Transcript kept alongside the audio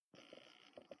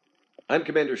I'm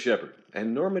Commander Shepard,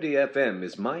 and Normandy FM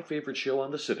is my favorite show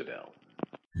on the Citadel.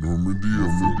 Normandy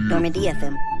FM. Normandy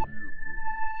FM.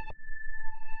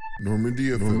 Normandy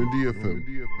FM. Normandy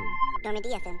FM. Normandy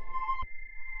FM.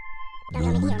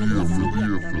 Normandy FM.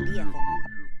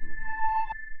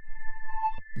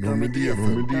 Normandy FM. Normandy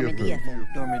FM.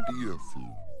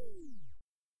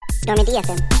 Normandy FM. Normandy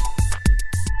FM.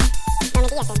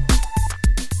 Normandy FM. Normandy FM.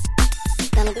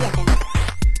 Normandy FM.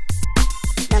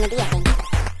 Normandy FM.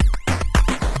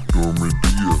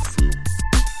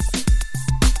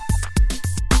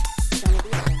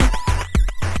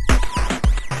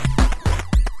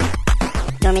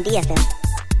 Normandy FM.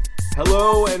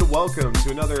 Hello and welcome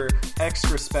to another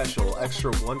extra special,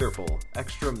 extra wonderful,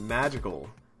 extra magical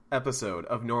episode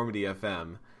of Normandy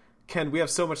FM. Ken, we have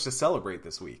so much to celebrate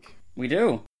this week. We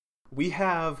do. We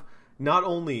have not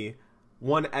only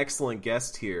one excellent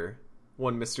guest here,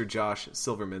 one Mr. Josh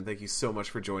Silverman. Thank you so much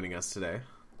for joining us today.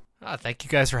 Thank you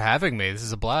guys for having me. This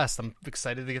is a blast. I'm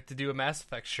excited to get to do a Mass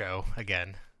Effect show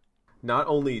again. Not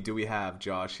only do we have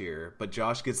Josh here, but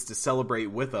Josh gets to celebrate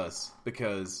with us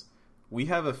because we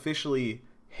have officially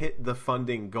hit the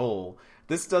funding goal.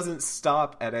 This doesn't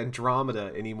stop at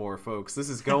Andromeda anymore, folks. This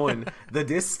is going the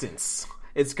distance.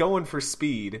 It's going for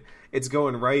speed. It's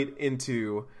going right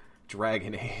into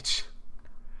Dragon Age.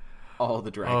 All the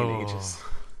Dragon Ages.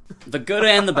 The good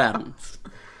and the bad ones.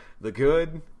 The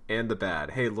good and the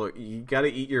bad. Hey, look, you gotta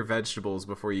eat your vegetables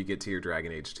before you get to your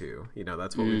Dragon Age 2. You know,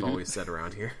 that's what we've always said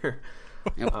around here.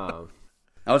 Yep. I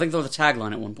would think there was a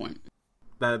tagline at one point.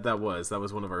 That was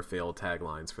one of our failed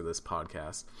taglines for this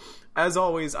podcast. As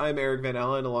always, I'm Eric Van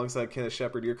Allen alongside Kenneth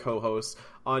Shepard, your co-host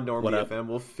on Normandy FM.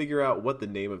 We'll figure out what the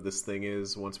name of this thing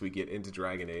is once we get into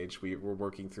Dragon Age. We're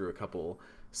working through a couple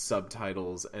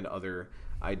subtitles and other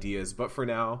ideas, but for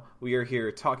now, we are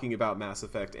here talking about Mass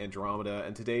Effect Andromeda,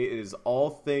 and today it is all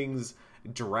things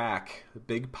Drac,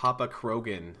 Big Papa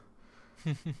Krogan.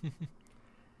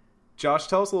 Josh,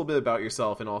 tell us a little bit about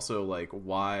yourself and also like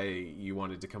why you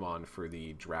wanted to come on for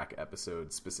the Drac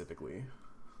episode specifically.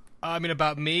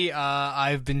 About me,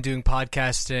 I've been doing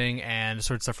podcasting and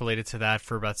sort of stuff related to that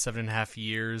for about 7.5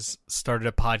 years. Started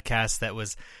a podcast that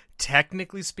was,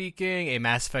 technically speaking, a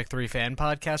Mass Effect 3 fan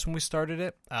podcast when we started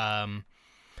it.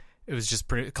 It was just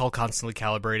called Constantly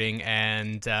Calibrating,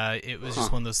 and it was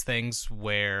just one of those things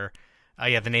where,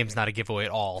 the name's not a giveaway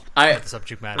at all. The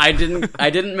subject matter. I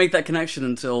didn't make that connection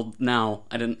until now.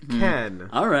 I didn't. Ken.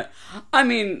 All right. I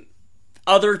mean,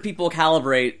 other people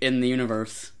calibrate in the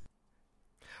universe.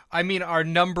 Our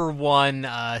number one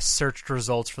searched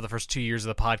results for the first 2 years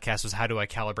of the podcast was how do I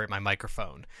calibrate my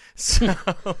microphone. So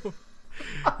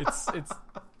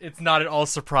it's not at all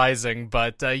surprising,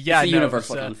 but it's a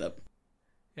universal concept.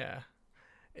 Yeah,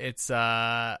 it's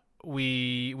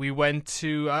we went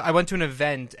to I went to an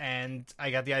event and I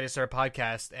got the idea to start a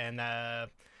podcast, and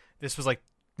this was like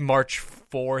March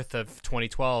 4th of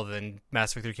 2012, and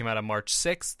Mass Effect 3 came out on March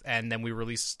 6th, and then we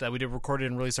recorded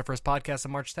and released our first podcast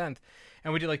on March 10th,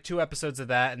 and we did like 2 episodes of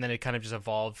that, and then it kind of just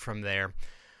evolved from there.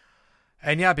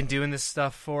 And yeah, I've been doing this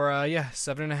stuff for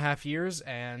 7.5 years,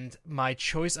 and my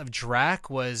choice of Drac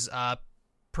was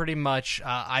pretty much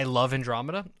I love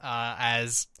Andromeda,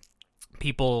 as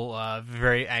people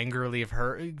very angrily have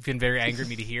been very angry at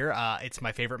me to hear. It's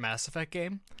my favorite Mass Effect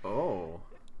game. Oh.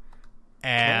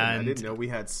 And I didn't know we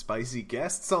had spicy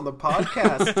guests on the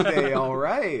podcast today. All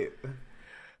right.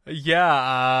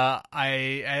 Yeah,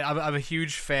 I'm a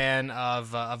huge fan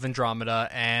of Andromeda,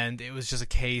 and it was just a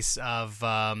case of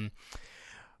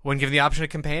when given the option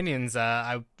of companions,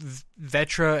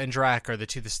 Vetra and Drac are the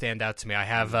two that stand out to me. I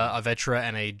have a Vetra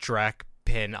and a Drac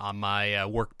pin on my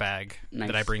work bag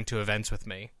that I bring to events with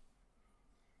me.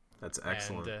 That's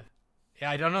excellent. And,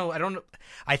 I don't know.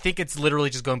 I think it's literally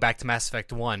just going back to Mass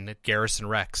Effect 1, Garrus and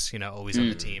Rex, always on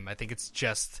the team. I think it's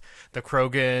just the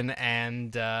Krogan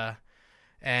and that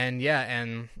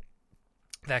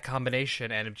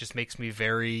combination, and it just makes me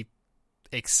very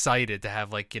excited to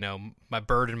have my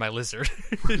bird and my lizard.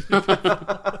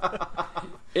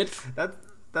 That's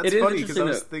funny because I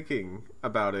was thinking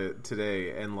about it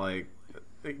today, and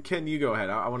Ken, you go ahead.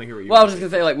 I want to hear what you. Well, I was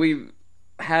just gonna say we've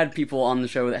had people on the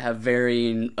show that have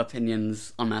varying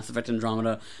opinions on Mass Effect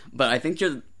Andromeda, but I think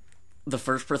you're the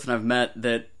first person I've met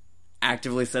that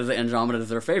actively says that Andromeda is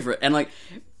their favorite, and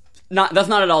that's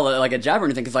not at all a jab or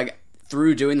anything. Because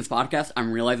through doing this podcast,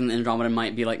 I'm realizing that Andromeda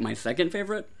might be my second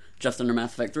favorite, just under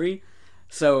Mass Effect 3.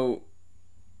 So,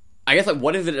 I guess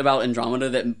what is it about Andromeda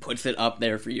that puts it up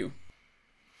there for you?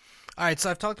 All right,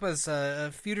 so I've talked about this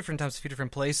a few different times, a few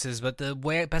different places, but the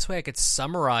best way I could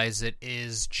summarize it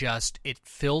is just it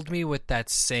filled me with that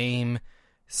same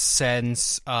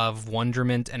sense of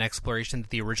wonderment and exploration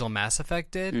that the original Mass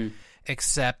Effect did,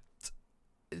 except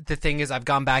the thing is I've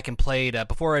gone back and played,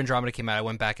 before Andromeda came out, I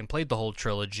went back and played the whole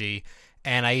trilogy,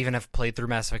 and I even have played through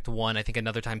Mass Effect 1, I think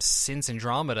another time since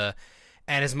Andromeda,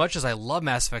 and as much as I love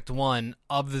Mass Effect 1,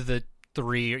 of the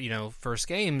 3, first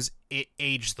games, it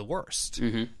aged the worst.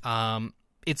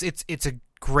 It's a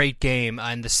great game,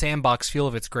 and the sandbox feel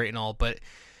of it's great and all, but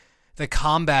the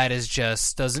combat is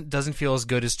just doesn't feel as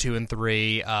good as 2 and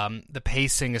 3. The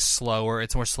pacing is slower,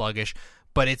 it's more sluggish,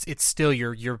 but it's still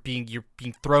you're being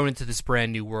thrown into this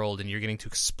brand new world, and you're getting to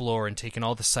explore and take in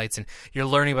all the sights, and you're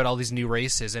learning about all these new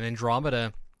races. And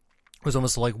Andromeda was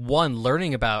almost like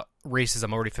learning about races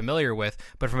I'm already familiar with,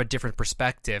 but from a different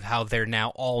perspective, how they're now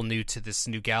all new to this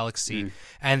new galaxy,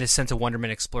 and this sense of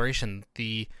wonderment exploration.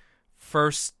 The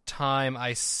first time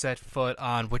I set foot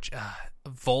on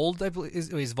Vold, I believe,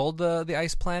 is Vold the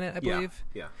ice planet, I believe?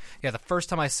 Yeah. The first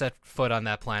time I set foot on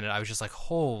that planet, I was just like,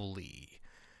 holy...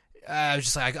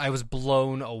 I was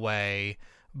blown away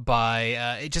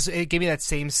by it gave me that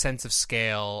same sense of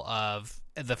scale of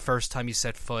the first time you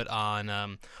set foot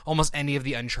on almost any of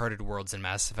the Uncharted worlds in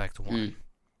Mass Effect 1.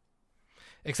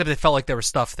 Except it felt like there was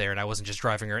stuff there, and I wasn't just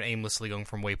driving around aimlessly going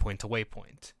from waypoint to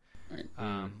waypoint.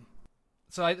 Right.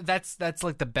 So that's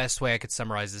like the best way I could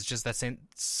summarize it, is just that same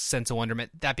sense of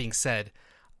wonderment. That being said,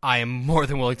 I am more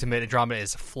than willing to admit Andromeda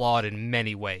is flawed in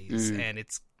many ways, and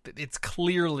it's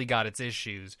clearly got its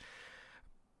issues.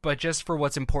 But just for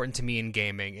what's important to me in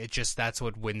gaming, that's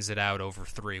what wins it out over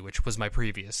 3, which was my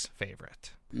previous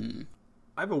favorite.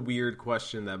 I have a weird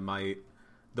question that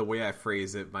the way I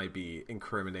phrase it might be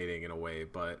incriminating in a way,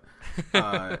 but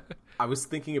I was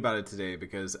thinking about it today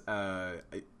because a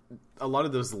lot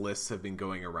of those lists have been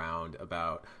going around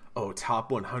about,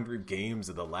 top 100 games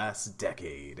of the last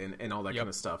decade and all that kind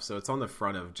of stuff. So it's on the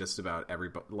front of just about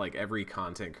every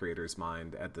content creator's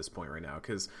mind at this point right now,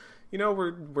 because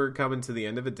we're coming to the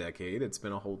end of a decade. It's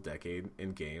been a whole decade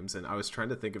in games, and I was trying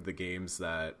to think of the games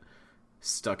that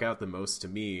stuck out the most to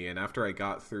me. And after I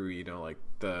got through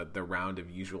the round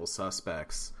of usual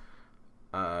suspects,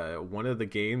 one of the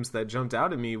games that jumped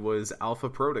out at me was Alpha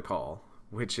Protocol,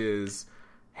 which is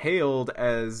hailed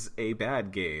as a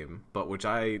bad game, but which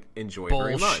I enjoy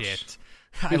very much. Bullshit.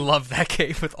 I love that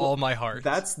game with all my heart.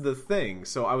 That's the thing.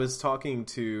 So I was talking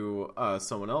to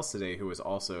someone else today who was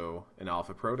also an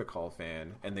Alpha Protocol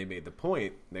fan, and they made the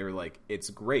point. They were like, it's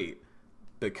great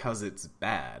because it's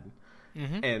bad.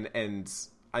 And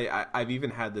I've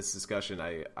even had this discussion.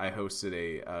 I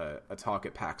hosted a talk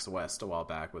at PAX West a while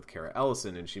back with Kara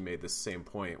Ellison, and she made this same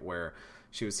point where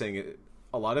she was saying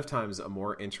a lot of times a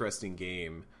more interesting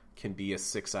game can be a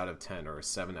 6 out of 10 or a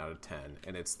 7 out of 10,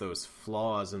 and it's those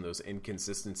flaws and those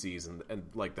inconsistencies and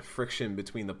like the friction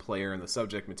between the player and the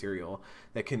subject material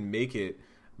that can make it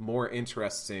more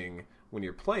interesting when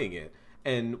you're playing it.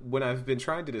 And when I've been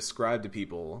trying to describe to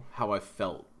people how I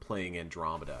felt playing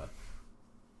Andromeda,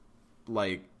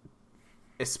 like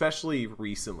especially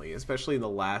recently, especially in the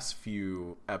last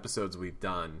few episodes we've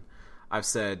done, I've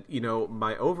said,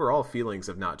 my overall feelings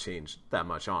have not changed that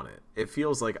much on it. It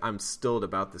feels like I'm still at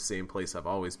about the same place I've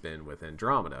always been with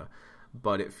Andromeda,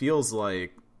 but it feels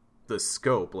like the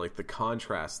scope, like the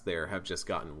contrast there, have just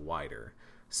gotten wider.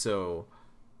 So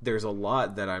there's a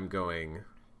lot that I'm going,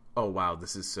 oh wow,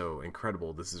 this is so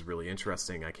incredible, this is really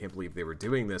interesting, I can't believe they were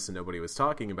doing this and nobody was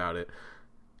talking about it.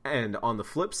 And on the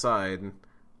flip side,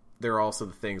 there are also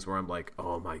the things where I'm like,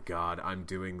 oh my god, I'm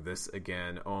doing this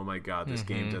again. Oh my god, this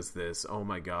game does this. Oh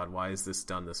my god, why is this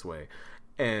done this way?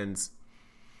 And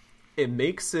it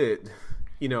makes it,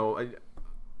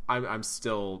 I'm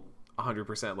still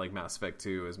 100% like Mass Effect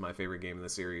 2 is my favorite game in the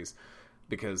series,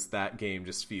 because that game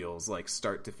just feels like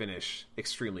start to finish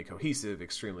extremely cohesive,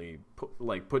 extremely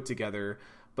put together,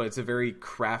 but it's a very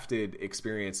crafted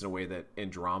experience in a way that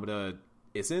Andromeda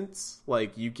isn't.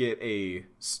 Like, you get a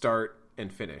start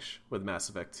and finish with Mass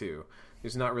Effect 2.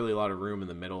 There's not really a lot of room in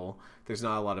the middle. There's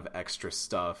not a lot of extra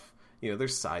stuff.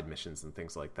 There's side missions and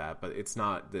things like that, but it's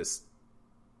not this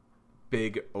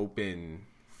big open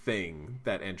thing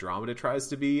that Andromeda tries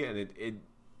to be. And it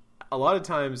a lot of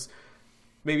times,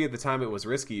 maybe at the time it was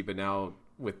risky, but now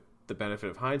with the benefit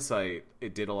of hindsight,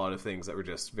 it did a lot of things that were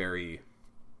just very,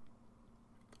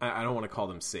 I don't want to call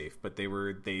them safe, but they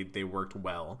worked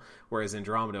well. Whereas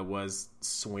Andromeda was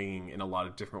swinging in a lot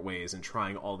of different ways and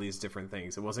trying all these different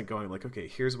things. It wasn't going like, okay,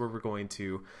 here's where we're going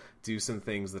to do some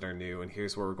things that are new, and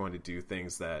here's where we're going to do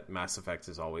things that Mass Effect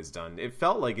has always done. It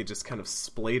felt like it just kind of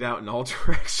splayed out in all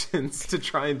directions to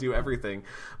try and do everything.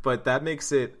 But that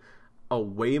makes it a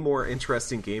way more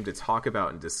interesting game to talk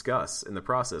about and discuss in the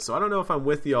process. So I don't know if I'm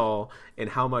with y'all in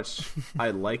how much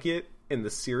I like it in the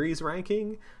series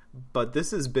ranking, but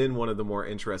this has been one of the more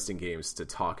interesting games to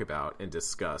talk about and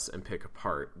discuss and pick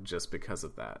apart just because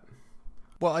of that.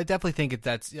 Well, I definitely think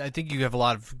I think you have a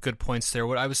lot of good points there.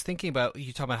 What I was thinking about,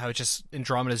 you talk about how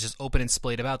Andromeda is just open and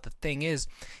splayed about. The thing is,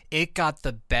 it got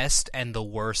the best and the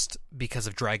worst because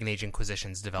of Dragon Age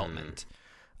Inquisition's development.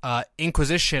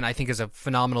 Inquisition, I think, is a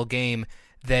phenomenal game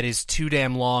that is too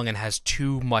damn long and has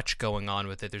too much going on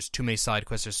with it. There's too many side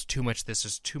quests, there's too much this,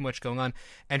 there's too much going on.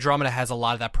 Andromeda has a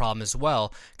lot of that problem as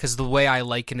well, because the way I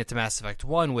liken it to Mass Effect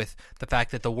 1 with the fact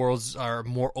that the worlds are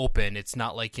more open, it's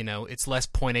not like, it's less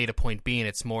point A to point B, and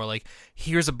it's more like,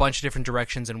 here's a bunch of different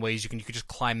directions and ways you could just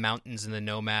climb mountains in the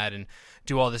Nomad and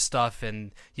do all this stuff,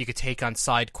 and you could take on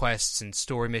side quests and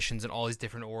story missions and all these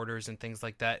different orders and things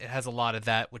like that. It has a lot of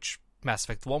that, which Mass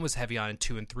Effect 1 was heavy on, and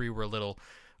 2 and 3 were a little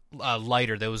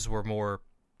lighter. Those were more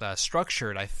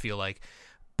structured, I feel like.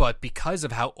 But because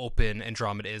of how open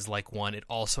Andromeda is, like 1, it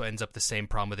also ends up the same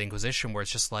problem with Inquisition, where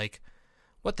it's just like,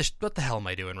 what the hell am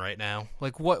I doing right now?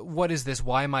 Like, what is this?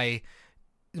 Why am I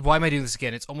doing this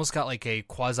again? It's almost got like a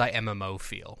quasi MMO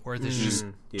feel, where there's just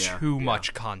too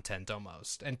much content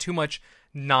almost, and too much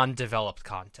non-developed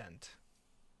content.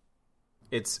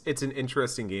 It's an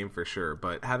interesting game for sure,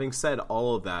 but having said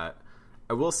all of that,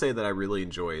 I will say that I really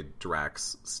enjoyed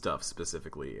Drax stuff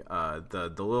specifically.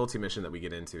 The loyalty mission that we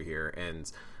get into here,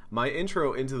 and my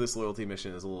intro into this loyalty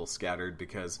mission is a little scattered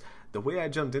because the way I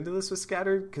jumped into this was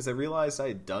scattered because I realized I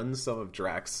had done some of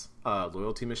Drax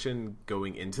loyalty mission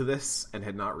going into this and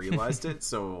had not realized it,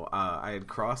 so I had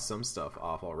crossed some stuff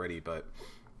off already. But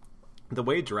the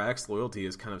way Drax loyalty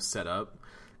is kind of set up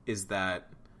is that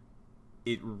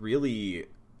it really,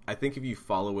 I think if you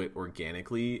follow it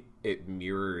organically, it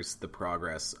mirrors the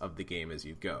progress of the game as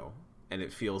you go. And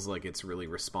it feels like it's really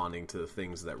responding to the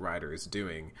things that Ryder is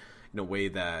doing in a way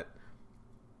that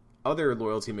other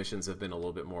loyalty missions have been a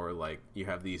little bit more like you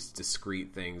have these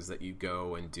discrete things that you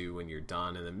go and do when you're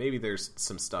done. And then maybe there's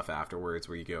some stuff afterwards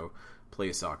where you go play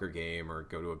a soccer game or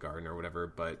go to a garden or whatever.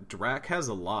 But Drac has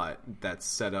a lot that's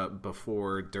set up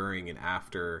before, during, and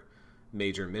after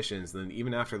major missions. And then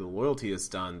even after the loyalty is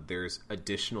done, there's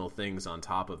additional things on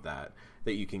top of that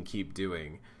you can keep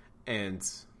doing. And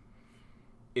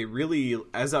it really,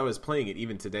 as I was playing it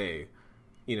even today,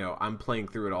 I'm playing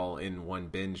through it all in one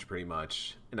binge pretty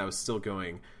much, and I was still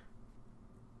going,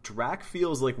 Drac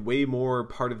feels like way more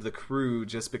part of the crew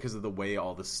just because of the way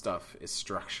all this stuff is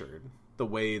structured, the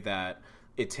way that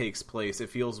it takes place. It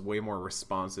feels way more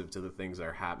responsive to the things that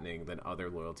are happening than other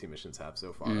loyalty missions have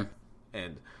so far.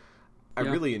 And I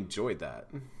really enjoyed that.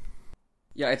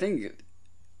 Yeah, I think,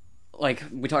 like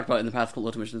we talked about in the past couple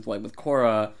of missions, like with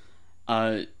Korra,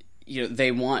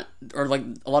 they want, or like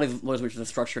a lot of these loyalty missions are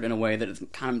structured in a way that it's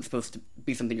kind of supposed to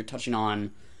be something you're touching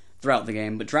on throughout the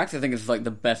game. But Drax, I think, is like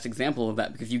the best example of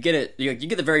that, because you get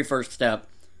the very first step,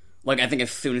 like I think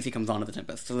as soon as he comes onto the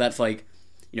Tempest. So that's like,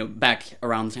 back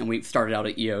around the time we started out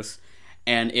at EOS,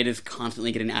 and it is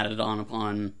constantly getting added on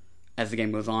upon as the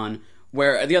game goes on.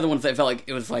 Where the other ones, I felt like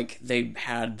it was like they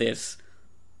had this,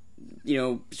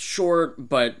 short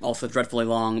but also dreadfully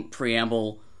long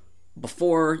preamble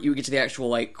before you get to the actual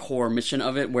like core mission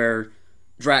of it, where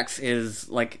Drax is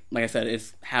like I said,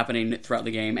 it's happening throughout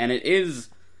the game, and it is,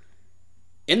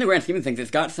 in the grand scheme of things,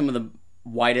 it's got some of the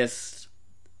widest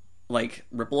like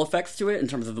ripple effects to it in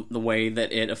terms of the way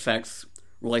that it affects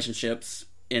relationships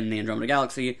in the Andromeda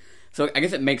Galaxy. So I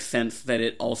guess it makes sense that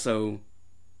it also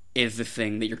is the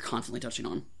thing that you're constantly touching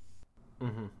on.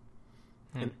 Mm-hmm.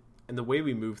 And the way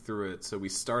we move through it, so we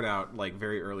start out like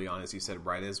very early on, as you said,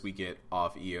 right as we get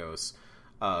off EOS,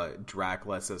 Drac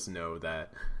lets us know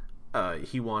that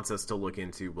he wants us to look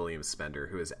into William Spender,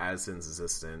 who is Addison's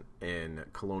assistant in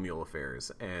Colonial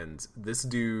Affairs, and this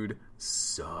dude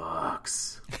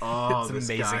sucks. Oh, it's this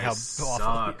amazing guy how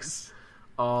sucks.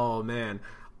 Oh man.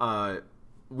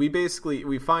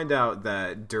 We find out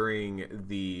that during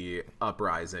the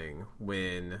uprising,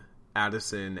 when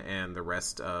Addison and the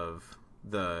rest of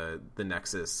the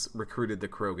Nexus recruited the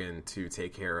Krogan to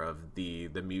take care of the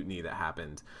mutiny that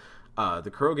happened, the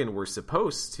Krogan were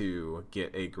supposed to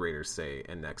get a greater say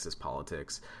in Nexus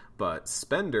politics, but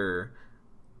Spender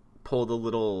pulled a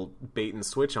little bait and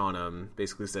switch on him,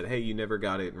 basically said, hey, you never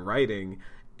got it in writing,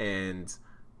 and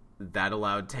that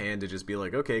allowed Tan to just be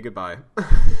like, okay, goodbye,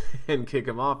 and kick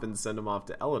him off and send him off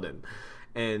to Eladin.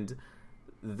 And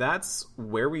that's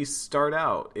where we start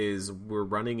out, is we're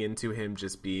running into him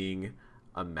just being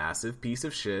a massive piece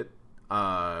of shit.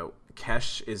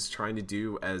 Kesh is trying to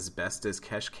do as best as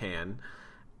Kesh can,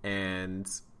 and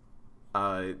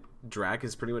Drac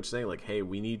is pretty much saying like, hey,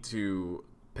 we need to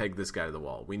peg this guy to the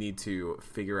wall. We need to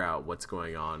figure out what's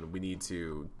going on. We need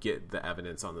to get the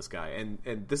evidence on this guy.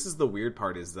 And this is the weird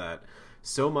part, is that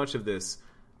so much of this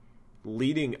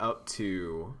leading up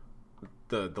to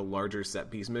the larger set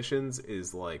piece missions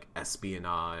is like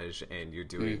espionage, and you're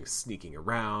doing sneaking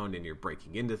around and you're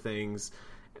breaking into things.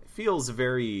 It feels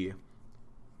very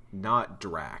not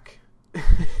Drac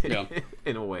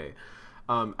in a way.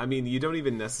 I mean, you don't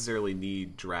even necessarily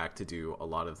need Drac to do a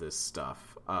lot of this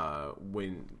stuff.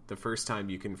 When the first time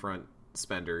you confront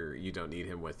Spender, you don't need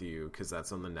him with you because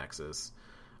that's on the Nexus.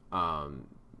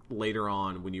 Later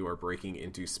on, when you are breaking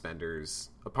into Spender's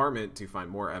apartment to find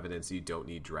more evidence, you don't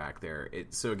need Drac there.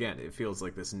 So again, it feels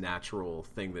like this natural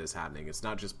thing that is happening. It's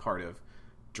not just part of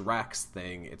Drac's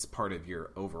thing, it's part of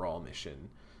your overall mission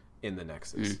in the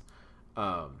Nexus.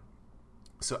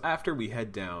 So after we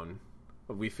head down,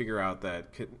 we figure out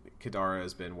that Kadara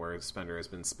has been where Spender has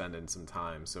been spending some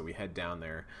time, so we head down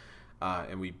there,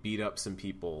 and we beat up some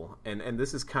people. And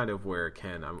this is kind of where,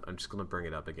 Ken, I'm just going to bring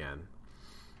it up again.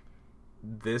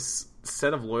 This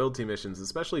set of loyalty missions,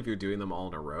 especially if you're doing them all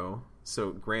in a row. So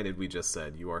granted, we just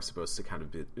said you are supposed to kind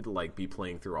of be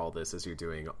playing through all this as you're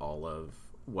doing all of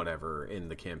whatever in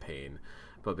the campaign.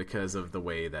 But because of the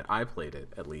way that I played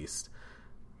it, at least,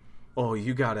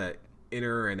 you gotta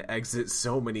enter and exit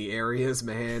so many areas,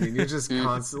 man, and you're just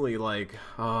constantly like,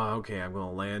 okay, I'm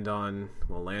gonna land on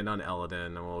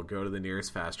Eladin, and we'll go to the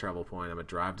nearest fast travel point. I'm gonna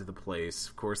drive to the place.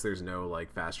 Of course, there's no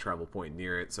like fast travel point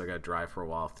near it, so I gotta drive for a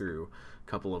while through a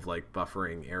couple of like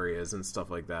buffering areas and stuff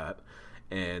like that.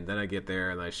 And then I get there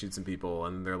and I shoot some people,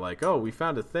 and they're like, "Oh, we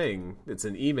found a thing. It's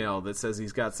an email that says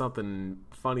he's got something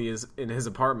funny in his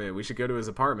apartment. We should go to his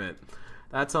apartment."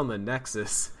 That's on the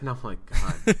Nexus. And I'm like,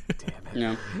 God damn it.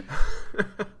 Yeah.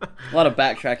 A lot of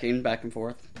backtracking back and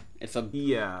forth. It's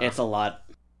a lot.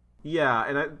 Yeah,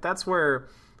 and that's where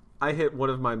I hit one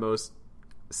of my most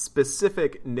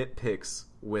specific nitpicks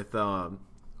with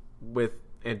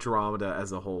Andromeda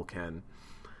as a whole, Ken.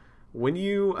 When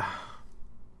you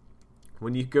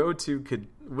go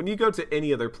to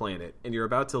any other planet and you're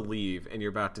about to leave and you're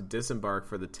about to disembark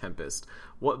for the Tempest,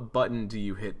 what button do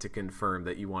you hit to confirm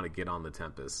that you want to get on the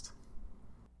Tempest?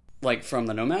 Like from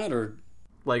the Nomad, or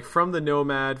like from the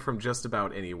Nomad, from just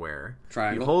about anywhere?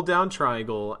 Triangle. You hold down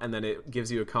triangle and then it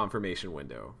gives you a confirmation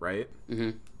window, right?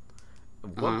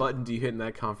 What button do you hit in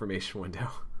that confirmation window?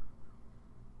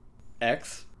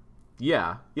 X.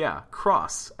 Yeah,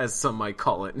 cross, as some might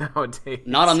call it nowadays.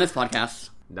 Not on this podcast.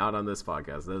 Not on this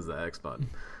podcast. That is the X button.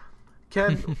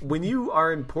 Ken, when you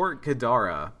are in Port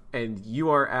Kadara and you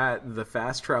are at the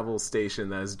fast travel station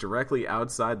that is directly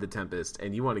outside the Tempest,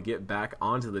 and you want to get back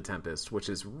onto the Tempest, which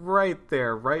is right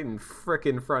there, right in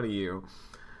frickin' front of you,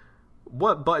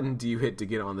 what button do you hit to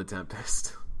get on the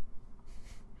Tempest?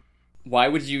 Why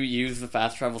would you use the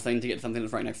fast travel thing to get something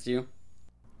that's right next to you?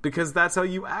 Because that's how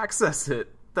you access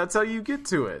it. That's how you get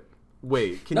to it.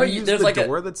 Wait, can you use the like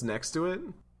door that's next to it?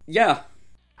 Yeah.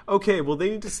 Okay, well,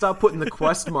 they need to stop putting the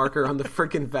quest marker on the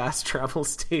frickin' fast travel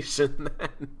station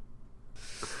then.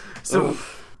 So,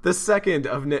 the second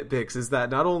of nitpicks is that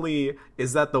not only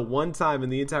is that the one time in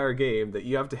the entire game that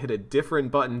you have to hit a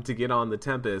different button to get on the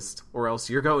Tempest, or else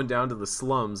you're going down to the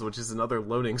slums, which is another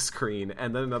loading screen,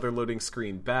 and then another loading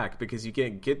screen back, because you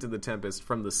can't get to the Tempest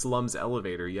from the slums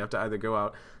elevator. You have to either go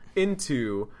out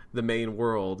into the main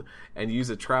world and use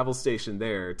a travel station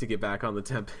there to get back on the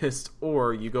Tempest,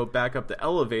 or you go back up the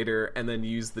elevator and then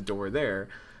use the door there.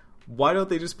 Why don't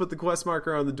they just put the quest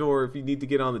marker on the door if you need to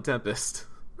get on the Tempest?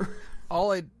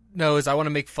 All I know is I want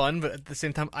to make fun, but at the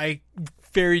same time, I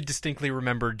very distinctly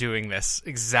remember doing this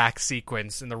exact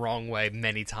sequence in the wrong way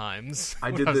many times.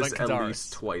 I did this at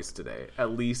least twice today.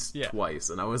 At least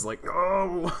twice. And I was like,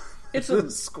 oh... It's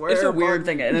a weird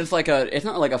thing, and it's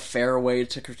not like a fair way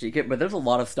to critique it, but there's a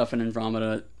lot of stuff in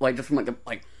Andromeda, like just from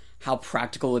like how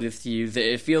practical it is to use.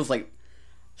 It feels like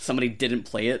somebody didn't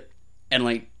play it, and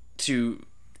like to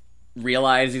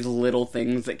realize these little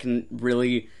things that can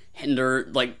really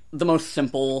hinder like the most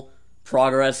simple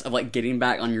progress of like getting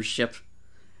back on your ship.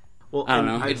 Well, I don't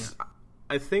know.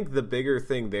 I think the bigger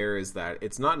thing there is that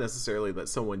it's not necessarily that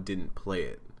someone didn't play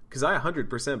it. Because I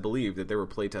 100% believe that there were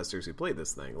playtesters who played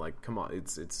this thing. Like, come on,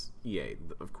 it's EA.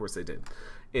 Of course they did.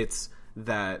 It's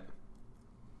that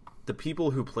the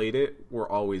people who played it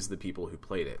were always the people who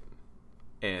played it.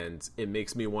 And it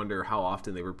makes me wonder how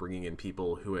often they were bringing in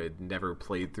people who had never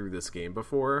played through this game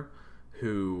before,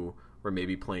 who were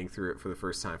maybe playing through it for the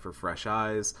first time for fresh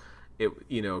eyes.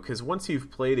 Because once you've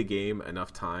played a game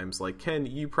enough times, like Ken,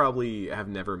 you probably have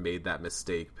never made that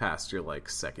mistake past your like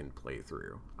second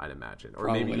playthrough, I'd imagine, or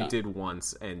probably maybe not. You did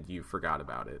once and you forgot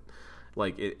about it.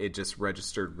 Like, it just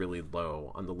registered really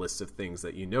low on the list of things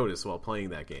that you notice while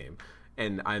playing that game.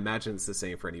 And I imagine it's the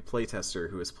same for any playtester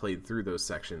who has played through those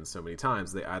sections so many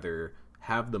times. They either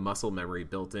have the muscle memory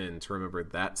built in to remember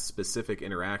that specific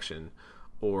interaction,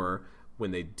 or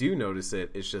when they do notice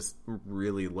it, it's just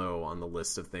really low on the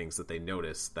list of things that they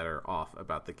notice that are off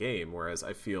about the game. Whereas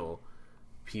I feel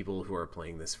people who are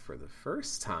playing this for the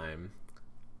first time,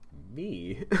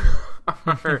 me,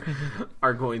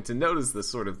 are going to notice this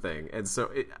sort of thing. And so,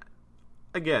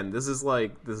 again, this is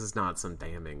not some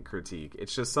damning critique.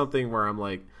 It's just something where I'm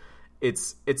like,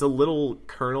 it's a little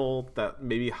kernel that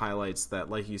maybe highlights that,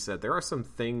 like you said, there are some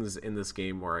things in this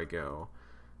game where I go,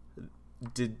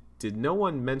 did no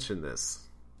one mention this?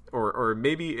 Or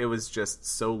maybe it was just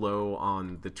so low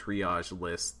on the triage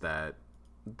list that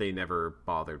they never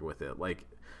bothered with it. Like,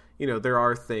 you know, there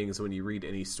are things when you read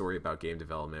any story about game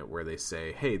development where they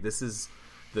say, hey, this is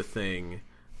the thing,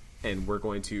 and we're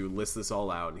going to list this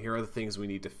all out, and here are the things we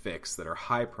need to fix that are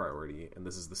high priority, and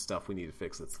this is the stuff we need to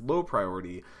fix that's low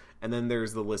priority, and then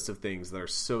there's the list of things that are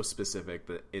so specific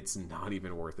that it's not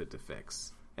even worth it to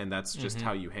fix. And that's just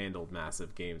how you handled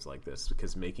massive games like this,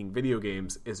 because making video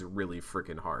games is really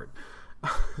freaking hard.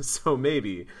 So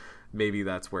maybe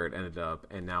that's where it ended up,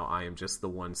 and now I am just the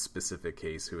one specific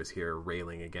case who is here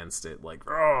railing against it, like,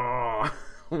 oh,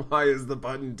 why is the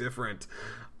button different?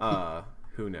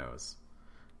 Who knows?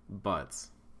 But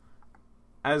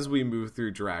as we move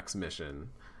through Drax's mission,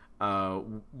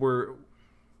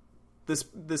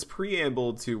 this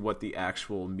preamble to what the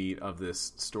actual meat of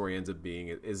this story ends up being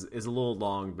is a little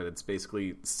long, but it's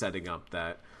basically setting up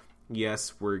that,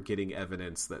 yes, we're getting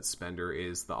evidence that Spender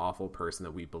is the awful person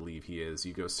that we believe he is.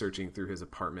 You go searching through his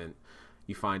apartment,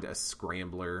 you find a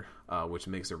scrambler, which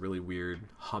makes a really weird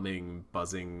humming,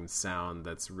 buzzing sound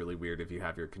that's really weird if you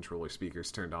have your controller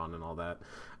speakers turned on and all that.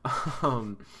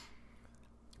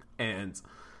 And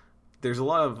there's a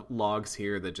lot of logs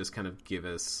here that just kind of give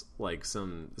us like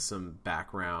some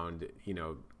background, you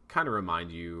know, kind of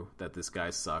remind you that this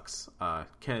guy sucks.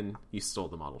 Ken, you stole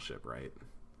the model ship, right?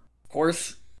 Of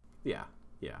course. Yeah.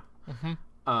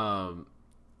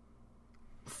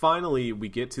 Finally, we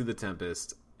get to the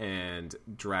Tempest, and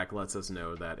Drax lets us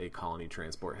know that a colony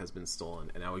transport has been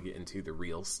stolen, and now we get into the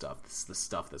real stuff. This is the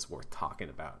stuff that's worth talking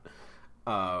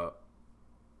about.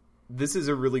 This is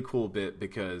a really cool bit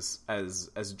because,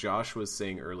 as Josh was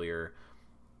saying earlier,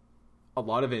 a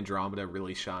lot of Andromeda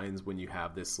really shines when you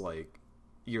have this, like,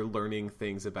 you're learning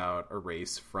things about a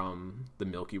race from the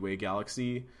Milky Way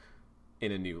galaxy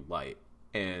in a new light.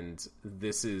 And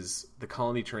this is, the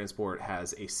colony transport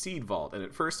has a seed vault. And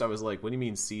at first I was like, what do you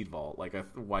mean seed vault? Like,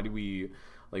 why do we,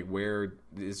 like, where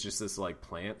is just this, like,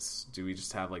 plants? Do we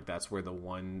just have, like, that's where the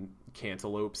one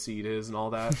cantaloupe seed is and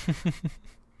all that?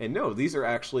 And no, these are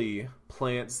actually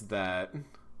plants that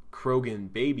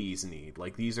Krogan babies need.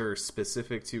 Like, these are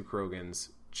specific to Krogans.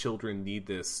 Children need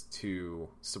this to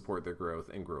support their growth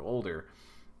and grow older.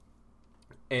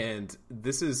 And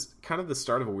this is kind of the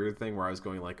start of a weird thing where I was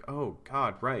going like, oh,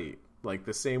 God, right. Like,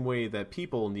 the same way that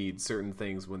people need certain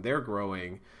things when they're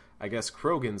growing, I guess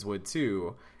Krogans would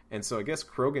too. And so I guess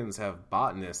Krogans have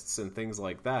botanists and things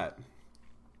like that.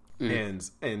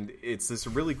 And it's this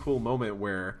really cool moment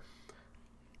where,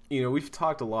 you know, we've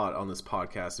talked a lot on this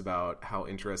podcast about how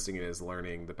interesting it is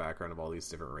learning the background of all these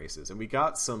different races. And we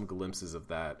got some glimpses of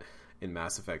that in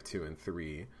Mass Effect 2 and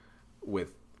 3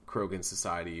 with Krogan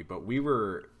society, but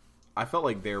I felt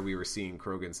like there we were seeing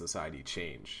Krogan society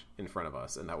change in front of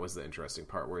us, and that was the interesting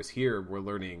part. Whereas here, we're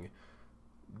learning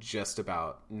just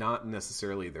about not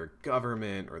necessarily their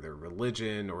government or their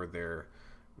religion or their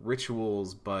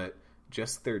rituals, but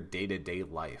just their day-to-day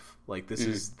life. Like, this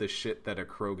is the shit that a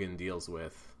Krogan deals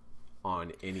with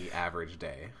on any average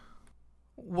day.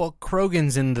 Well,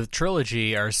 Krogans in the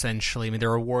trilogy are essentially, I mean,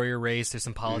 they're a warrior race, there's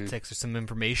some politics, there's some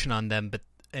information on them, but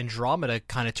Andromeda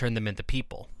kind of turned them into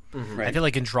people. Right. I feel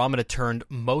like Andromeda turned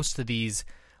most of these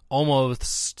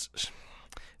almost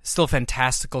still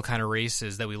fantastical kind of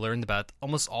races that we learned about,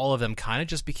 almost all of them kind of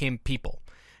just became people,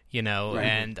 you know, right.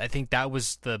 And I think that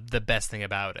was the best thing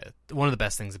about it. One of the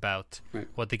best things about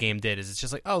what the game did is it's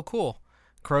just like, oh, cool.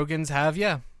 Krogans have,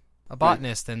 a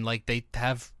botanist, and like they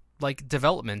have like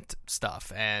development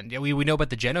stuff, and we know about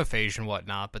the genophage and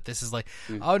whatnot, but this is like,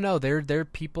 oh no, they're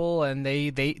people, and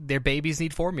their babies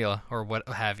need formula or what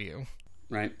have you.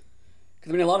 Right.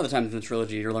 Because I mean, a lot of the times in the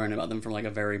trilogy, you're learning about them from like a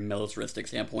very militaristic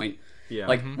standpoint. Yeah.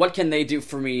 Like, what can they do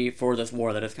for me for this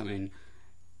war that is coming?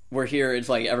 Where here, it's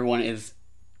like everyone is,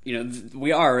 you know,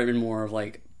 we are in more of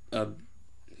like kind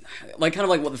of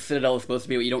like what the Citadel is supposed to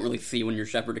be, but you don't really see when you're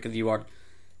Shepard because you are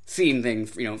seeing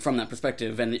things, you know, from that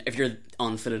perspective. And if you're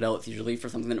on Citadel, it's usually for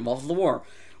something that involves the war.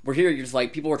 Where here, you're just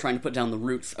like, people were trying to put down the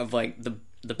roots of, like,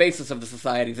 the basis of the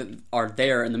societies that are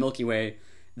there in the Milky Way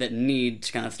that need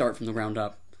to kind of start from the ground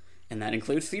up. And that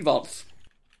includes seed vaults.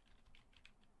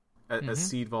 A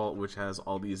seed vault which has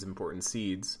all these important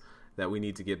seeds that we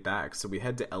need to get back. So we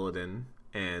head to Eladin,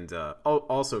 and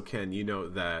also, Ken, you know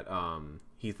that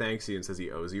he thanks you and says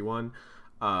he owes you one.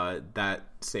 That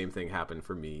same thing happened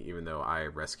for me, even though I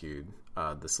rescued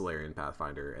the Solarian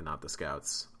Pathfinder and not the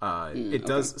Scouts. It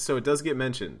does get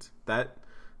mentioned. That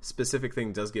specific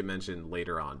thing does get mentioned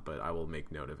later on, but I will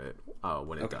make note of it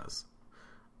when it does.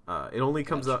 It only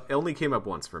comes up. It only came up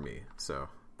once for me, so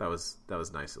that was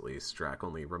nice. At least Drac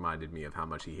only reminded me of how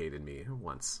much he hated me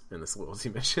once in this loyalty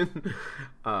mission.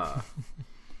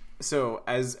 So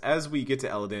as we get to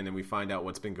Eladin and we find out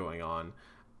what's been going on,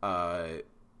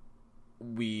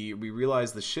 we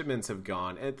realize the shipments have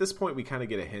gone. And at this point, we kind of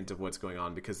get a hint of what's going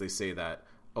on because they say that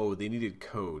they needed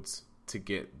codes to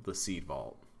get the seed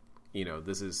vault. You know,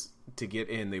 this is to get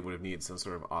in. They would have needed some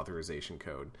sort of authorization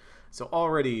code. So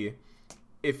already,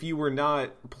 if you were not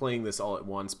playing this all at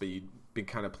once, but you'd been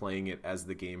kind of playing it as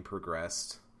the game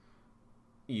progressed,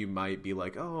 you might be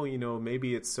like, oh, you know,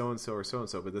 maybe it's so-and-so or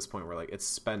so-and-so. But at this point, we're like, it's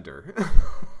Spender.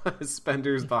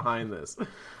 Spender's behind this.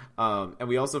 And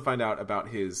we also find out about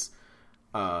his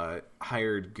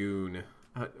hired goon.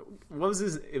 What was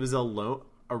his? It was Arone.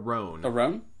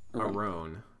 Arone?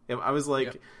 I was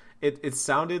like, it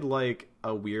sounded like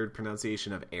a weird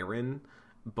pronunciation of Aaron,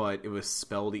 but it was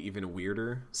spelled even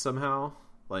weirder somehow.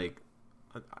 Like,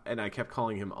 and I kept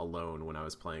calling him Alone when I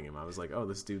was playing him. I was like, oh,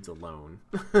 this dude's alone.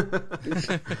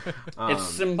 It's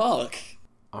symbolic.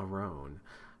 Arone.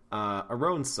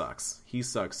 Arone sucks. He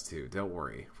sucks too. Don't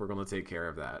worry. We're going to take care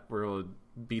of that. We're going to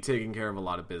be taking care of a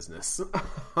lot of business.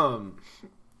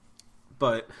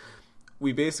 But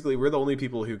we're the only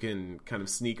people who can kind of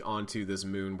sneak onto this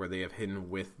moon where they have hidden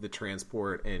with the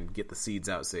transport and get the seeds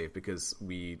out safe, because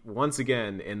we, once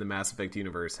again, in the Mass Effect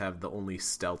universe, have the only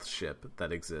stealth ship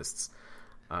that exists.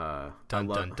 Dun,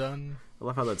 dun, dun. I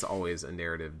love how that's always a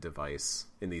narrative device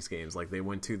in these games. Like, they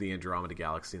went to the Andromeda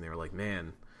Galaxy and they were like,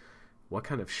 man, what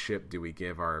kind of ship do we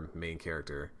give our main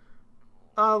character?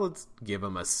 Let's give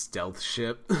him a stealth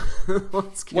ship.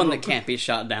 One that can't be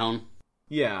shot down.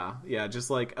 Yeah, just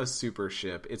like a super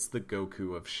ship. It's the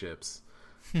Goku of ships.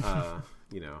 You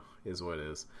know, is what it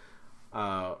is.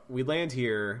 We land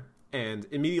here, and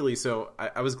immediately, so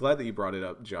I was glad that you brought it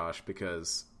up, Josh,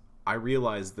 because I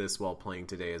realized this while playing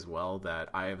today as well, that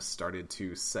I have started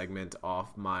to segment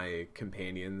off my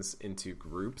companions into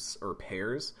groups or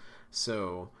pairs.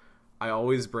 So I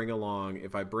always bring along,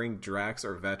 if I bring Drax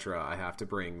or Vetra, I have to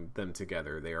bring them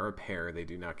together. They are a pair. They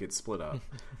do not get split up.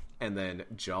 And then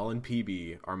Jal and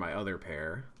PB are my other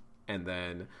pair.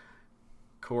 And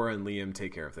Cora and Liam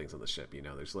take care of things on the ship. You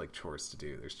know, there's like chores to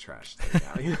do. There's trash to take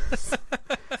out.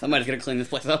 Somebody's going to clean this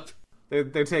place up.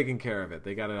 They're taking care of it.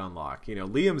 They got it on lock. You know,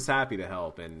 Liam's happy to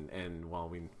help. And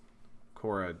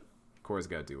Cora's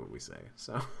got to do what we say.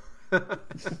 So,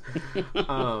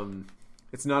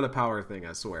 it's not a power thing,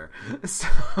 I swear.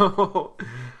 So,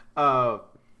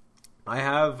 I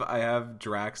have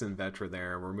Drax and Vetra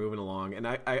there. We're moving along, and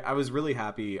I was really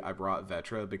happy I brought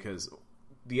Vetra, because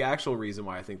the actual reason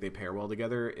why I think they pair well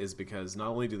together is because not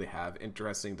only do they have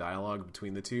interesting dialogue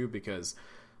between the two, because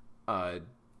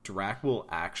Drac will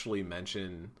actually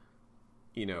mention,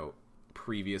 you know,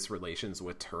 previous relations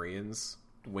with Turians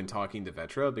when talking to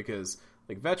Vetra, because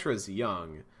like Vetra's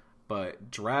young, but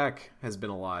Drac has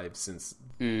been alive since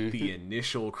the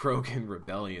initial Krogan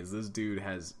rebellions. This dude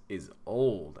is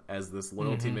old, as this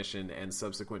loyalty mission and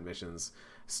subsequent missions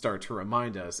start to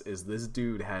remind us. Is this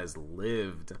dude has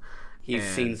lived? He's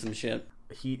seen some shit.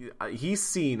 He's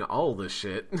seen all the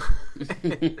shit,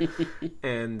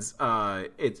 and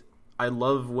I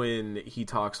love when he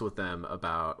talks with them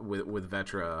with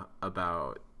Vetra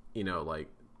about, you know, like,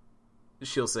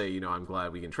 she'll say, you know, I'm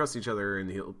glad we can trust each other, and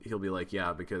he'll be like,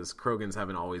 yeah, because Krogans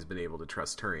haven't always been able to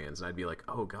trust Turians, and I'd be like,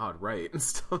 oh god, right, and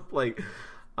stuff like,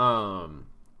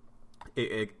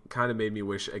 it kind of made me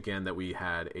wish again that we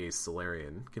had a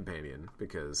Solarian companion,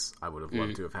 because I would have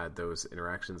loved to have had those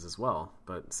interactions as well,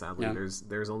 but sadly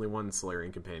there's only one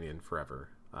Solarian companion forever.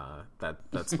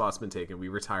 That spot's been taken. We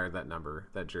retired that number,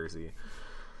 that jersey.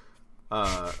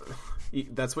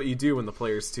 That's what you do when the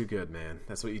player's too good, man.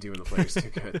 That's what you do when the player's too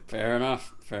good. Fair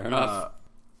enough.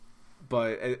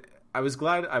 But I was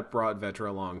glad I brought Vetra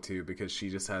along too, because she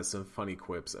just has some funny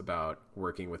quips about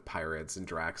working with pirates, and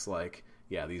Drax like,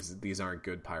 yeah, these aren't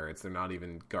good pirates. They're not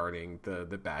even guarding the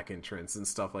back entrance and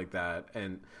stuff like that.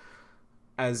 And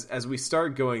as we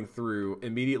start going through,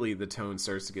 immediately the tone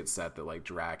starts to get set that like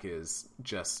Drac is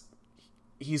just,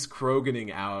 he's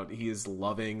Kroganing out. He is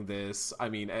loving this. I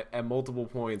mean, at multiple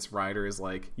points, Ryder is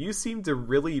like, you seem to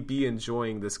really be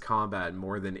enjoying this combat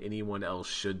more than anyone else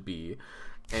should be.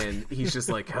 And he's just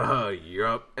like, oh,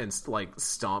 yup, and like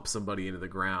stomp somebody into the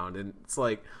ground. And it's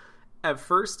like, at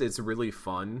first it's really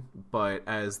fun, but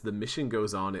as the mission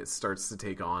goes on, it starts to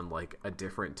take on like a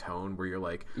different tone where you're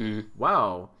like,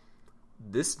 wow,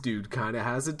 this dude kind of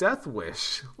has a death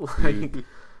wish. Like,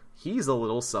 he's a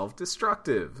little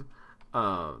self-destructive.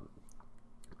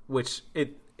 Which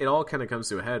it all kind of comes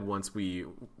to a head once we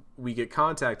get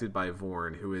contacted by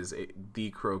Vorn, who is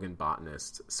the Krogan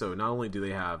botanist. So not only do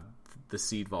they have the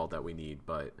seed vault that we need,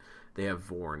 but they have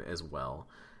Vorn as well.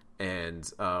 And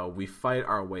we fight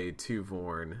our way to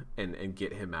Vorn and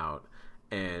get him out.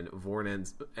 And Vorn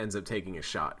ends up taking a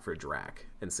shot for Drac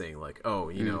and saying like, oh,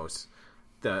 you know,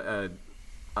 the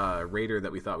raider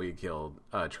that we thought we had killed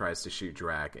tries to shoot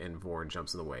Drac, and Vorn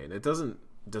jumps in the way. And it doesn't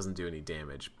do any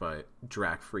damage, but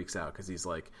Drac freaks out because he's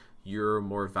like, you're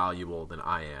more valuable than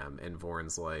I am. And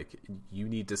Vorn's like, you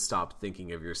need to stop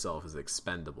thinking of yourself as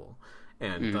expendable.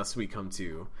 And thus we come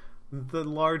to the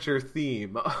larger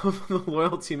theme of the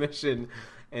loyalty mission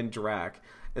and Drac.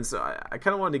 And so I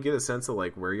kind of wanted to get a sense of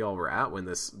like where y'all were at when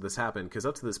this happened, because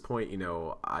up to this point, you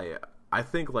know, I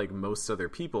think like most other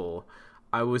people,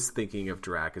 I was thinking of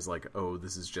Drac as like, oh,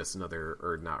 this is just another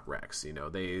Urdnot Rex. You know,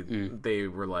 they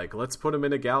were like, let's put him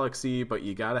in a galaxy, but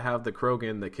you got to have the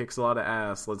Krogan that kicks a lot of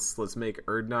ass. Let's make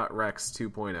Urdnot Rex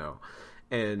 2.0.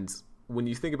 And when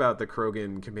you think about the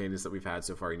Krogan companions that we've had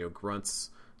so far, you know, Grunt's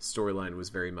storyline was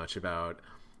very much about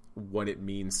what it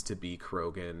means to be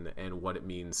Krogan and what it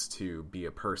means to be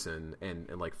a person and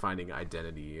like finding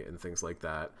identity and things like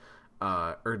that.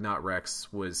 Urdnot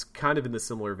Rex was kind of in the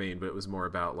similar vein, but it was more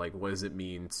about like, what does it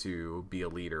mean to be a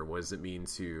leader? What does it mean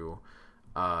to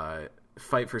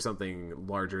fight for something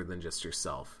larger than just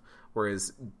yourself?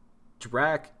 Whereas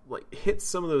Drac like hits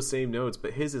some of those same notes,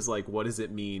 but his is like, what does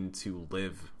it mean to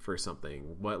live for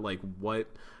something? What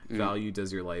value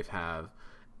does your life have,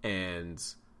 and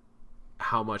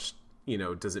how much, you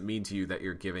know, does it mean to you that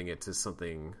you're giving it to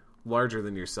something larger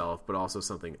than yourself, but also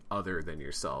something other than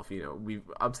yourself? You know, we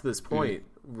up to this point,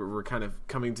 we're kind of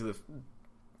coming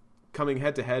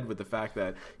head to head with the fact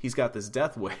that he's got this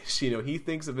death wish. You know, he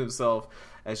thinks of himself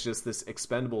as just this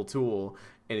expendable tool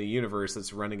in a universe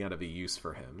that's running out of a use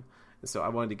for him. And so I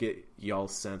wanted to get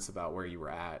y'all's sense about where you were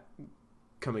at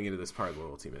coming into this part of the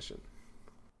loyalty mission.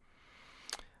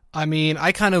 I mean,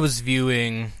 I kind of was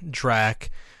viewing Drac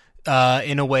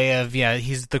in a way of, yeah,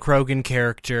 he's the Krogan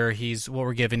character. He's what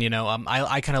we're given, you know.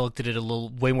 I kind of looked at it a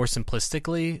little way more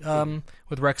simplistically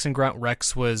with Rex and Grunt.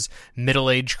 Rex was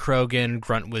middle-aged Krogan.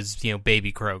 Grunt was, you know,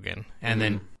 baby Krogan. And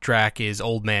then Drac is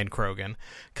old man Krogan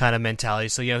kind of mentality.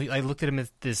 So, you know, I looked at him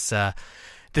as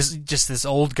this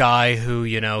old guy who,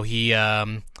 you know, he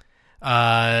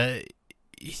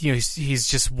you know, he's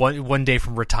just one day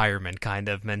from retirement kind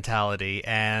of mentality.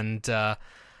 And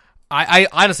I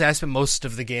honestly, I spent most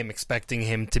of the game expecting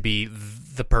him to be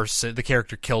the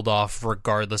character killed off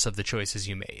regardless of the choices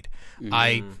you made.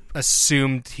 I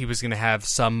assumed he was going to have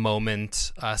some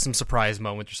moment, some surprise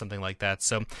moment or something like that.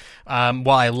 So while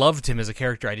I loved him as a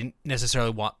character, I didn't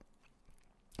necessarily want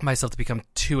myself to become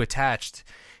too attached.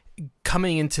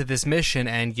 Coming into this mission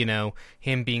and, you know,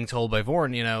 him being told by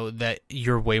Vorn, you know, that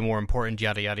you're way more important,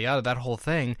 yada, yada, yada, that whole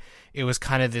thing, it was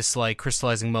kind of this, like,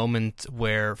 crystallizing moment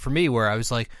where, for me, where I was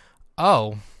like,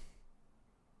 oh.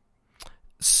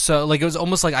 So, like, it was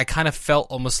almost like I kind of felt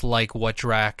almost like what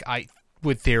Drac, I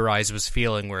would theorize, was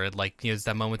feeling, where, like, you know, it's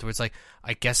that moment where it's like,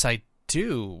 I guess I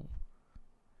do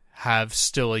have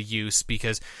still a use,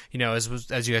 because, you know, as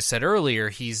you guys said earlier,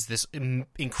 he's this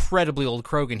incredibly old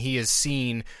Krogan. He has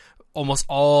seen almost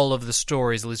all of the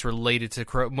stories, at least related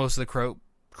to most of the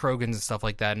Krogans and stuff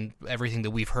like that, and everything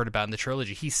that we've heard about in the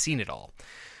trilogy. He's seen it all.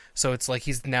 So it's like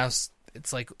he's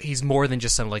more than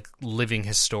just some like living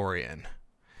historian.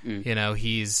 You know,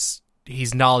 he's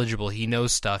knowledgeable. He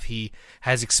knows stuff. He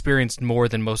has experienced more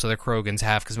than most other Krogans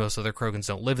have, because most other Krogans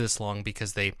don't live this long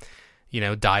because they, you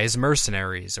know, die as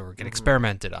mercenaries or get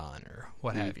experimented on or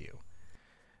what have you.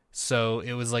 So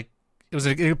it was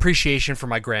an appreciation for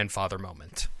my grandfather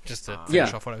moment, just to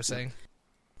finish off what I was saying.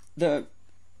 Because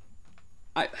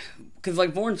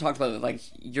like Vorn talked about it, like,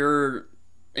 you're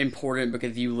important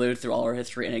because you lived through all our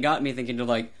history, and it got me thinking to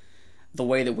like the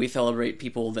way that we celebrate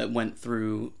people that went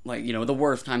through, like, you know, the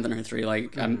worst times in our history.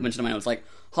 Like I mentioned in my notes, like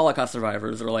Holocaust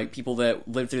survivors, or like people that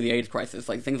lived through the AIDS crisis,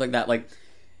 like things like that. Like,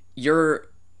 you're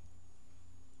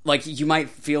like, you might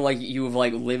feel like you have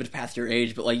like lived past your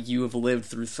age, but like you have lived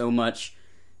through so much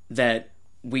that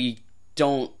we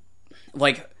don't,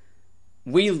 like,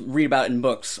 we read about in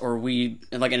books, or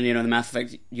like in the Mass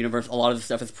Effect universe, a lot of the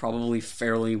stuff is probably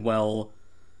fairly well,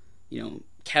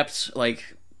 kept,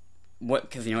 like,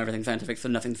 because everything's scientific, so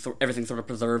everything's sort of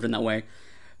preserved in that way.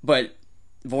 But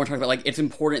Vorn talks about, like, it's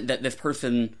important that this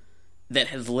person that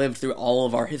has lived through all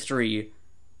of our history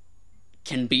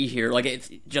can be here. Like, it's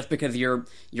just because you're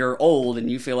old and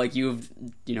you feel like you've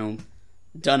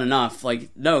done enough.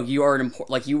 Like, no, you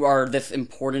are this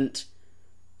important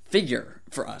figure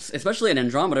for us, especially in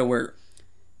Andromeda, where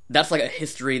that's like a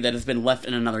history that has been left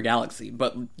in another galaxy.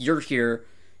 But you're here,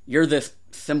 you're this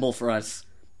symbol for us.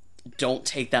 Don't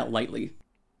take that lightly.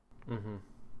 Mm-hmm.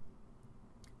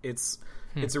 It's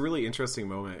a really interesting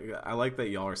moment. I like that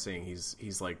y'all are saying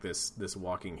he's like this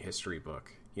walking history book.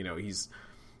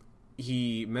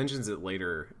 He mentions it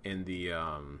later in the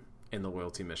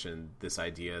loyalty mission, this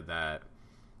idea that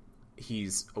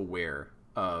he's aware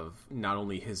of not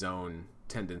only his own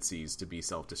tendencies to be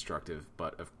self-destructive,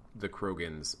 but of the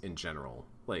Krogans in general.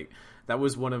 Like, that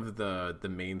was one of the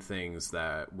main things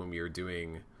that when we were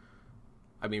doing,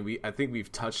 I think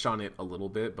we've touched on it a little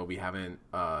bit, but we haven't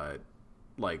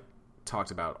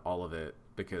talked about all of it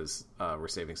because we're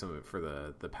saving some of it for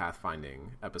the pathfinding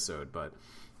episode. But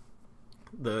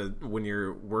when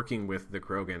you're working with the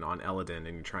Krogan on Eladin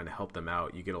and you're trying to help them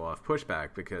out, you get a lot of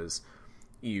pushback because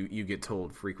you get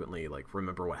told frequently, like,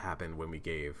 remember what happened when we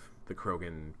gave the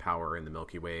Krogan power in the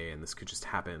Milky Way, and this could just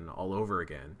happen all over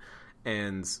again.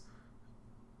 And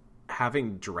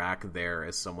having Drack there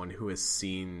as someone who has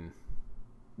seen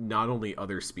not only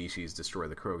other species destroy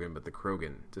the Krogan, but the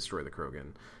Krogan destroy the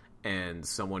Krogan, and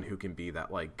someone who can be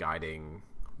that, like, guiding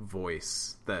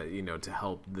voice that, to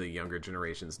help the younger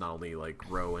generations not only, like,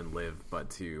 grow and live, but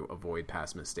to avoid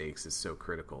past mistakes is so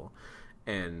critical.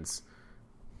 And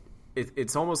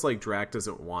it's almost like Drack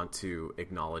doesn't want to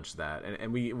acknowledge that,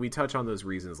 and we touch on those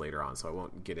reasons later on, so I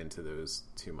won't get into those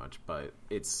too much, but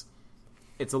it's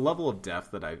a level of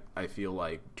depth that I feel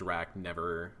like Drack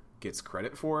never gets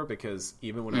credit for, because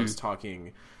even when I was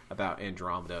talking about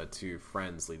Andromeda to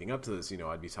friends leading up to this,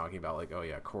 I'd be talking about, like, oh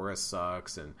yeah, Korra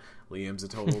sucks and Liam's a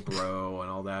total bro and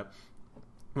all that.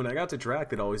 When I got to Drack,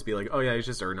 they'd always be like, oh yeah, he's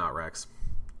just not Rex.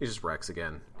 He's just Rex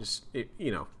again.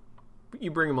 You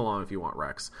bring him along if you want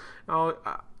Rex. Now,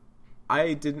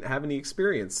 I didn't have any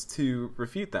experience to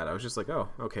refute that. I was just like, oh,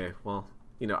 okay, well,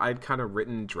 I'd kind of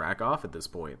written Drack off at this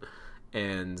point.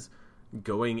 And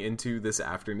going into this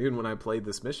afternoon when I played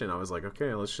this mission, I was like,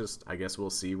 okay, I guess we'll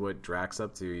see what Drack's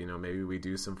up to. Maybe we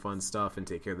do some fun stuff and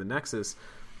take care of the Nexus.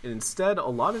 And instead, a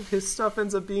lot of his stuff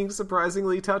ends up being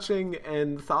surprisingly touching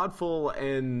and thoughtful.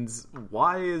 And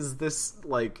why is this,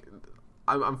 like...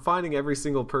 I'm finding every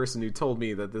single person who told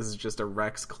me that this is just a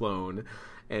Rex clone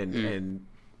and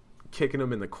kicking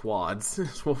them in the quads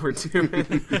is what we're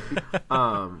doing.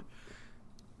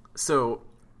 So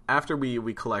after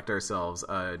we collect ourselves,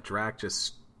 Drack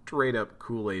just straight up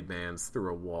Kool-Aid Mans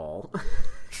through a wall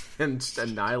and just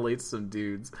annihilates some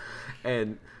dudes.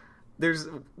 And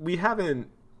we haven't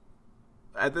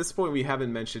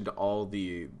mentioned all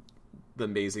the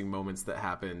amazing moments that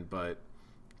happen, but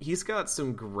he's got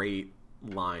some great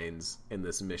lines in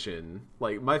this mission.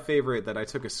 Like, my favorite that I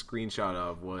took a screenshot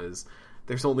of was,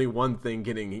 there's only one thing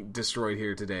getting destroyed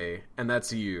here today, and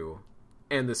that's you,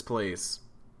 and this place,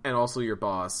 and also your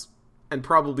boss, and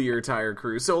probably your entire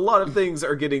crew. So a lot of things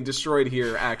are getting destroyed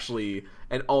here, actually,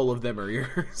 and all of them are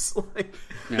yours. Like,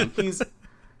 yeah.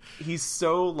 He's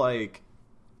so, like,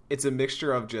 it's a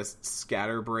mixture of just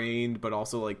scatterbrained, but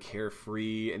also, like,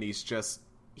 carefree, and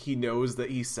he knows that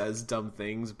he says dumb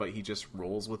things, but he just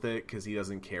rolls with it because he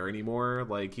doesn't care anymore.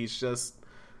 Like, he's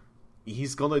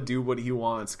gonna do what he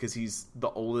wants because he's the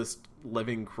oldest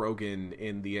living Krogan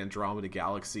in the Andromeda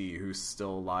galaxy who's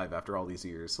still alive after all these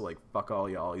years. So, like, fuck all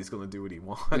y'all. He's gonna do what he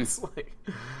wants. Like,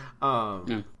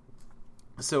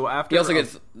 so after he also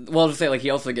gets, well, I'll just say, like,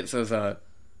 he also gets those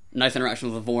nice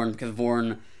interactions with Vorn, because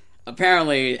Vorn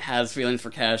apparently has feelings for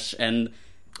Kesh, and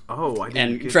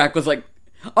Drack was like,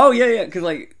 oh, yeah, because,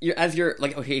 like, you're,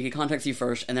 like, okay, he contacts you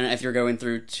first, and then as you're going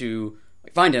through to,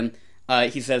 like, find him,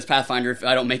 he says, Pathfinder, if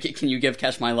I don't make it, can you give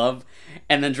Kesh my love?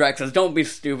 And then Drax says, don't be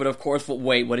stupid, of course, but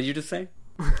wait, what did you just say?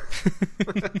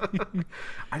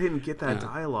 I didn't get that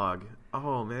dialogue.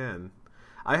 Oh, man.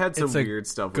 I had some weird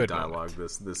stuff with dialogue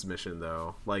this mission,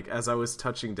 though. Like, as I was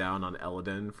touching down on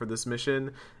Eladin for this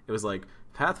mission, it was like,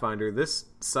 Pathfinder, this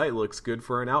site looks good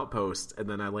for an outpost, and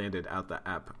then I landed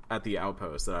at the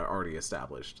outpost that I already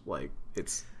established. Like,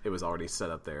 it was already set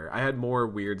up there. I had more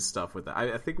weird stuff with that.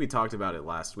 I think we talked about it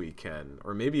last week, Ken,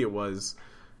 or maybe it was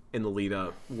in the lead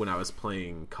up when I was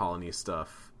playing Colony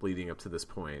stuff leading up to this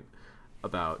point,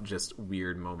 about just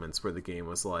weird moments where the game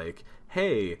was like,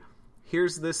 hey,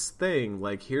 here's this thing,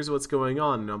 like, here's what's going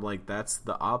on. And I'm like, that's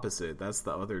the opposite. That's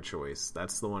the other choice.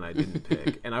 That's the one I didn't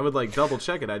pick. And I would, like, double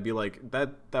check it. I'd be like,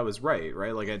 that was right?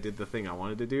 Like, I did the thing I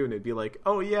wanted to do. And it'd be like,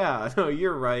 oh, yeah, no,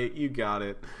 you're right. You got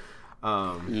it.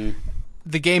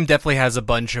 The game definitely has a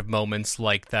bunch of moments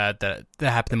like that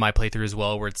happened in my playthrough as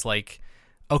well, where it's like,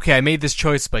 okay, I made this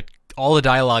choice, but all the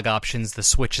dialogue options, the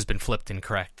switch has been flipped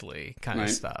incorrectly, kind of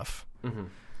stuff. Mm-hmm.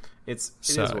 It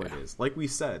is what it is. Like we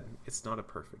said, it's not a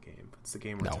perfect game, but it's the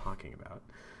game we're talking about.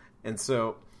 And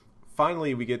so,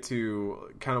 finally, we get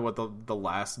to kind of what the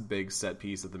last big set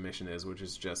piece of the mission is, which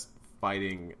is just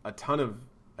fighting a ton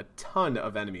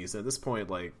of enemies. At this point,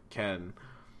 like, Ken,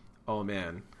 oh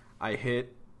man, I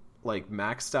hit, like,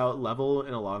 maxed out level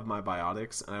in a lot of my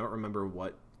biotics, and I don't remember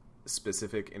what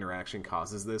specific interaction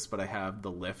causes this, but I have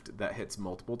the lift that hits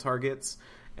multiple targets,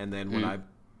 and then when I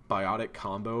biotic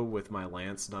combo with my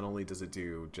lance, not only does it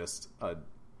do just a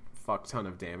fuck ton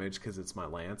of damage because it's my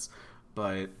lance,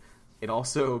 but it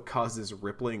also causes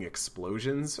rippling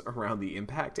explosions around the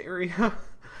impact area.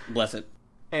 Bless it.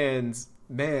 And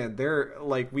man, they're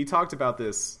like, we talked about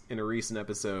this in a recent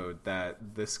episode, that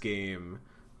this game,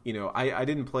 you know, I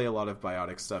didn't play a lot of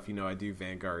biotic stuff. You know, I do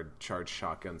Vanguard charged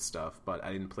shotgun stuff, but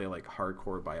I didn't play like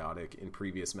hardcore biotic in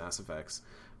previous Mass Effects.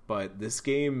 But this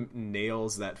game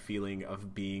nails that feeling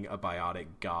of being a biotic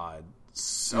god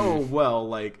so well.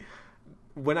 Like,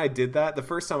 when I did that, the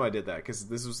first time I did that, because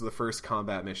this was the first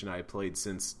combat mission I played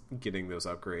since getting those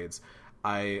upgrades,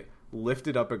 I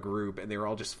lifted up a group and they were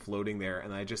all just floating there,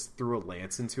 and I just threw a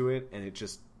lance into it, and it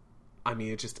just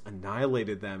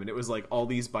annihilated them. And it was like all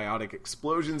these biotic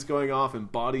explosions going off and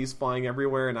bodies flying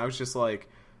everywhere, and I was just like,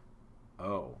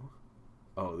 oh,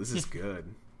 this is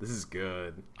good. This is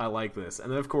good. I like this.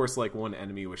 And then, of course, like, one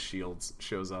enemy with shields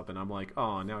shows up, and I'm like,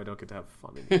 oh, now I don't get to have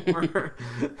fun anymore.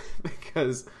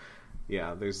 Because,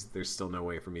 yeah, there's still no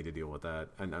way for me to deal with that.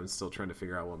 And I'm still trying to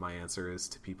figure out what my answer is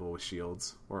to people with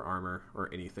shields or armor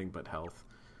or anything but health.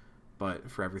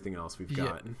 But for everything else, we've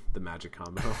got the magic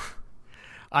combo.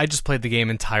 I just played the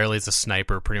game entirely as a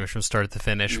sniper, pretty much from start to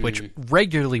finish, which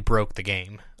regularly broke the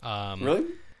game. Really?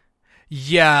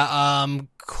 Yeah,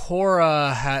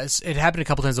 Cora has... It happened a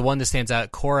couple times. The one that stands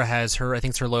out, Cora has her... I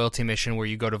think it's her loyalty mission where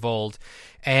you go to Vold,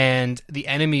 and the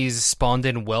enemies spawned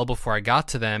in well before I got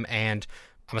to them, and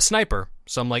I'm a sniper.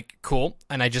 So I'm like, cool.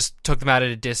 And I just took them out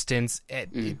at a distance.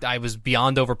 I was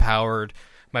beyond overpowered.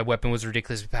 My weapon was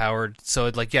ridiculously powered. So,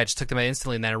 I just took them out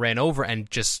instantly, and then I ran over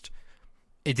and just...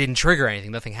 It didn't trigger anything.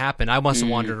 Nothing happened. I must have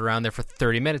wandered around there for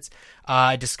 30 minutes.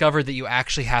 I discovered that you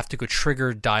actually have to go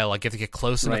trigger dialogue. You have to get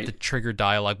close enough to trigger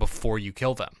dialogue before you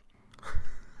kill them.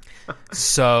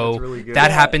 So really good.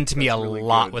 that happened to me a really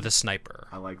lot good. with a sniper.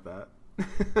 I like that.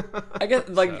 I guess,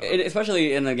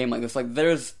 especially in a game like this, like,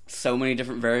 there's so many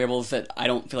different variables that I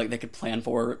don't feel like they could plan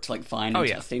for to, like, find and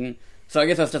testing. So I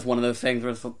guess that's just one of those things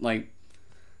where it's like,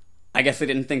 I guess they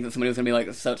didn't think that somebody was going to be,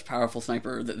 like, such a powerful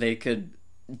sniper that they could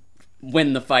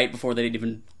win the fight before they'd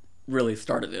even really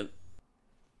started it.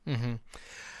 Mm-hmm.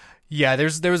 Yeah,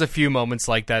 there was a few moments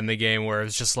like that in the game where it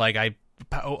was just like,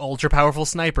 ultra powerful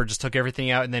sniper just took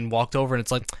everything out and then walked over, and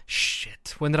it's like,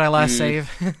 shit, when did I last save?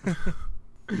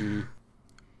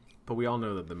 But we all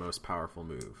know that the most powerful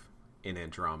move in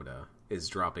Andromeda is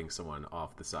dropping someone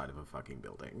off the side of a fucking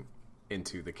building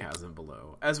into the chasm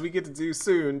below, as we get to do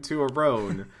soon to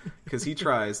Arone, because he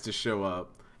tries to show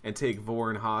up and take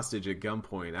Vorn hostage at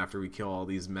gunpoint after we kill all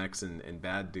these mechs and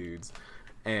bad dudes.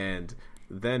 And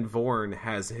then Vorn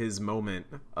has his moment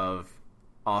of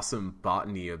awesome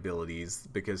botany abilities,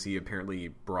 because he apparently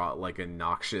brought, like, a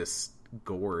noxious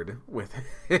gourd with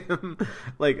him.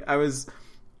 Like, I was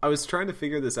trying to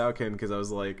figure this out, Ken, because I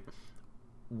was like,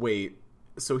 wait,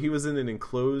 so he was in an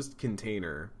enclosed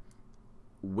container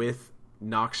with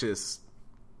noxious,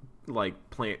 like,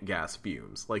 plant gas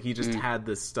fumes. Like, he just had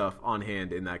this stuff on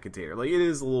hand in that container. Like, it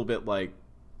is a little bit like,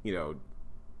 you know,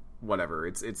 whatever.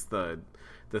 It's the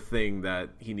thing that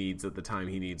he needs at the time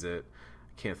he needs it.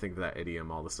 I can't think of that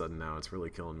idiom all of a sudden now. It's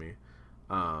really killing me.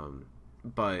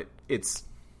 But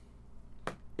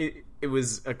it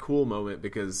was a cool moment,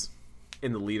 because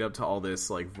in the lead up to all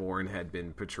this, like, Vorn had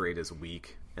been portrayed as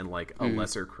weak and, like, a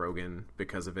lesser Krogan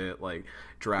because of it. Like,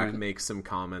 Drac makes some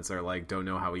comments that are like, don't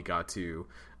know how he got to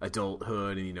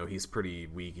adulthood, and, you know, he's pretty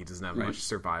weak, he doesn't have much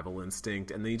survival instinct,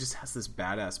 and then he just has this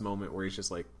badass moment where he's just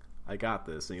like, I got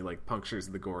this, and he, like, punctures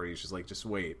the gourd. He's just like, just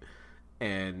wait.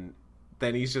 And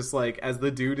then he's just like, as the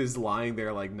dude is lying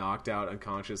there, like, knocked out,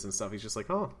 unconscious and stuff, he's just like,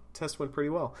 oh, test went pretty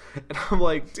well. And I'm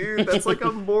like, dude, that's like a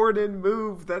Mordin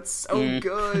move. That's so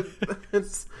good.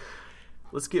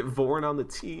 Let's get Vorn on the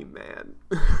team, man.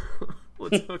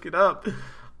 Let's hook it up.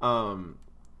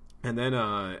 And then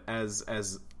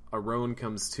as Aron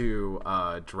comes to,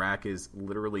 Drac is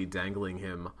literally dangling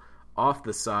him off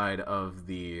the side of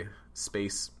the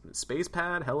space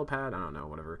pad, helipad, I don't know,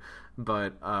 whatever.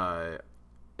 But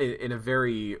in a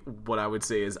very, what I would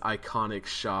say is iconic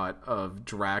shot of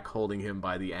Drac holding him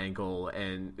by the ankle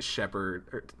and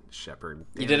Shepard.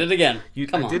 You did it again.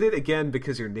 I did it again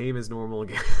because your name is normal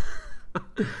again.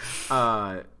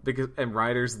 And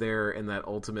Ryder's there in that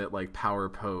ultimate like power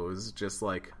pose, just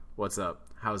like, what's up?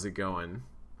 How's it going?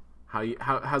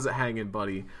 How's it hanging,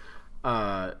 buddy?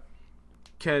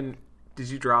 Ken, did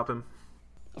you drop him?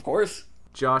 Of course.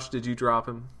 Josh, did you drop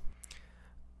him?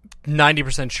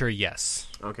 90% sure, yes.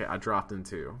 Okay, I dropped him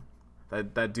too.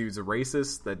 That dude's a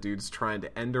racist. That dude's trying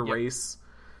to end a race.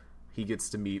 He gets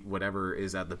to meet whatever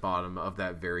is at the bottom of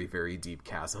that very, very deep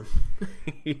chasm.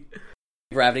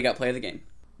 Gravity got play of the game.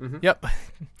 Mm-hmm. Yep.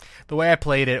 The way I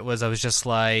played it was I was just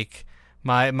like,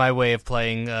 my way of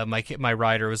playing my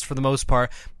Rider was, for the most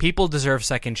part, people deserve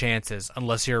second chances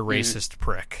unless you're a racist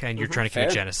prick and you're trying to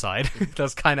commit genocide.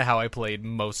 That's kind of how I played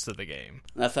most of the game.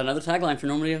 That's another tagline for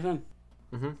Normandy FM.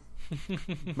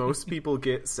 Mm-hmm. Most people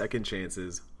get second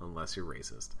chances unless you're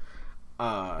racist.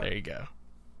 There you go.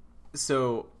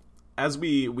 So as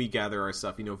we gather our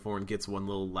stuff, Vorn gets one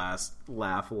little last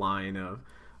laugh line of,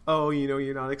 oh,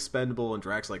 you're not expendable, and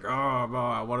Drac's like, oh,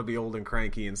 I want to be old and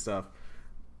cranky and stuff.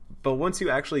 But once you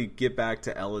actually get back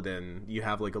to Elodin, you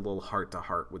have like a little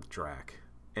heart-to-heart with Drac.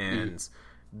 And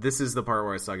this is the part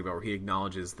where I was talking about, where he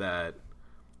acknowledges that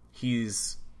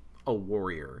he's a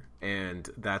warrior, and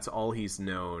that's all he's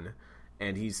known.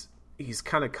 And he's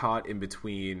kind of caught in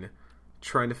between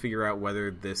trying to figure out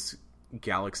whether this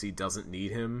galaxy doesn't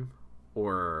need him,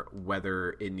 or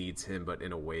whether it needs him, but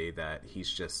in a way that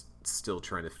he's just still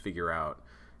trying to figure out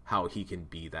how he can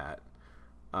be that.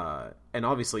 And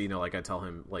obviously, like I tell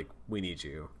him, like, we need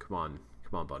you. Come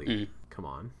on, buddy. Come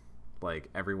on. Like,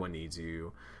 everyone needs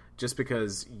you. Just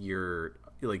because you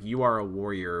are a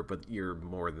warrior, but you're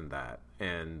more than that.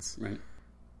 And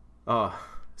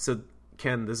so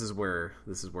Ken, this is where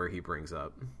he brings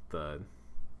up the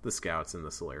scouts and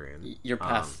the Solarian. Your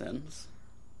past sins.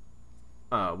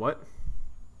 What?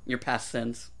 Your past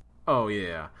sins. Oh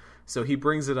yeah. So he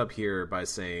brings it up here by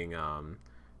saying,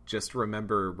 just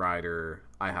remember, Ryder,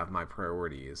 I have my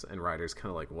priorities. And Ryder's kind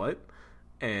of like, what?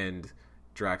 And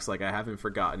Drac's like, I haven't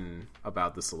forgotten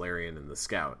about the Solarian and the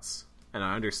scouts. And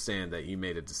I understand that you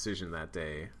made a decision that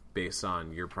day based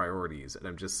on your priorities. And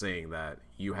I'm just saying that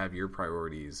you have your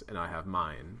priorities and I have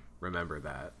mine. Remember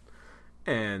that.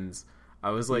 And I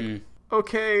was like,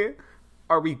 okay,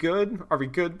 are we good? Are we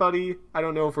good, buddy? I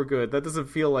don't know if we're good. That doesn't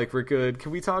feel like we're good.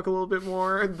 Can we talk a little bit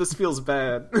more? This feels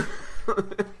bad.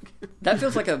 That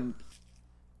feels like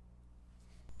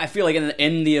I feel like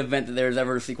in the event that there's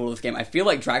ever a sequel to this game, I feel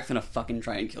like Drac's gonna fucking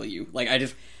try and kill you. Like,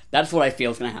 that's what I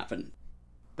feel is gonna happen.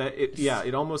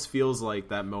 It almost feels like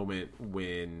that moment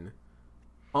when,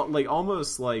 like,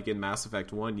 almost like in Mass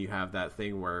Effect 1, you have that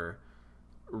thing where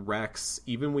Rex,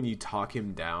 even when you talk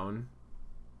him down,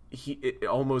 it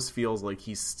almost feels like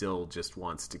he still just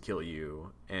wants to kill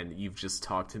you, and you've just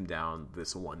talked him down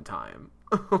this one time.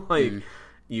 Like,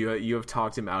 you have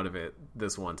talked him out of it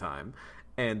this one time.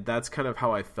 And that's kind of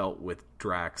how I felt with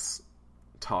Drac's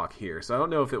talk here. So I don't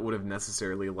know if it would have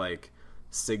necessarily, like,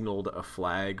 signaled a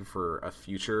flag for a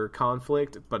future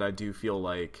conflict, but I do feel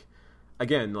like,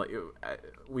 again, like,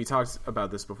 we talked about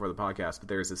this before the podcast, but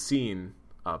there's a scene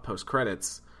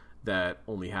post-credits that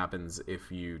only happens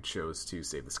if you chose to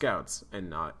save the scouts and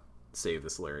not save the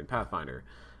Solarian Pathfinder.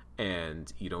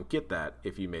 And you don't get that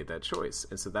if you made that choice.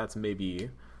 And so that's maybe,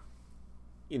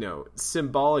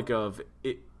 symbolic of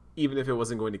it. Even if it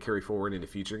wasn't going to carry forward into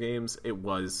future games, it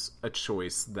was a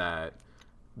choice that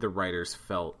the writers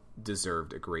felt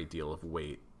deserved a great deal of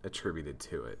weight attributed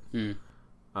to it.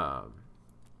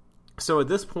 So at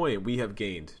this point, we have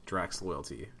gained Drac's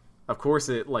loyalty. Of course,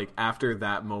 after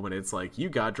that moment, it's like, you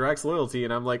got Drac's loyalty,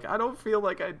 and I'm like, I don't feel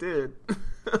like I did.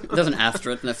 There's an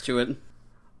asterisk next to it.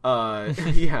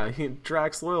 Yeah,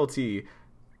 Drac's loyalty,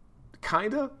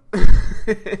 kinda.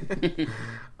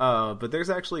 But there's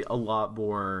actually a lot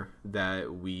more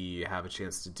that we have a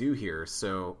chance to do here.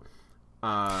 So,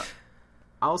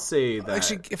 I'll say that...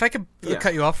 Actually, if I could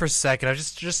cut you off for a second, I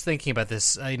was just thinking about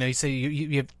this. You say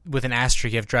you have, with an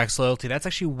asterisk, you have Drac's loyalty. That's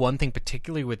actually one thing,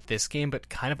 particularly with this game, but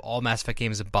kind of all Mass Effect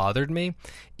games that bothered me,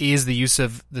 is the use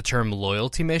of the term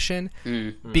loyalty mission.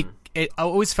 I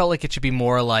always felt like it should be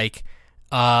more like...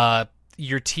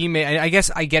 your teammate, I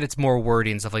guess I get it's more wordy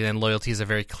and stuff like that, and loyalty is a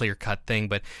very clear-cut thing,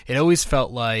 but it always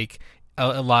felt like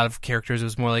a lot of characters, it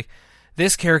was more like,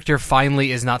 this character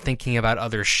finally is not thinking about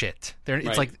other shit.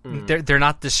 It's like, they're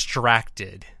not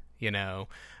distracted,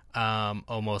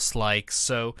 almost like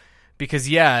so. Because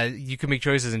you can make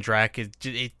choices, and Drac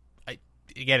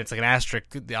again, it's like an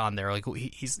asterisk on there. Like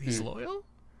he's loyal.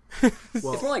 It's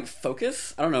more like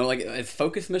focus. I don't know, like it's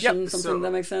focus mission, something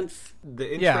that makes sense.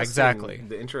 Exactly.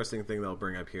 The interesting thing that I'll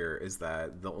bring up here is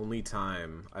that the only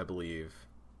time I believe,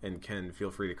 and Ken, feel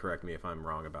free to correct me if I'm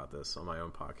wrong about this on our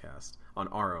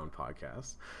own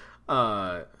podcast,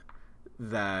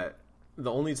 that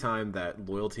the only time that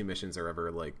loyalty missions are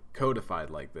ever like codified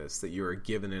like this, that you are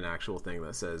given an actual thing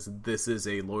that says this is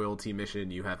a loyalty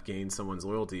mission, you have gained someone's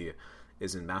loyalty,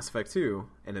 is in Mass Effect 2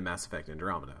 and in Mass Effect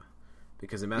Andromeda.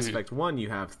 Because in Mass Effect 1 you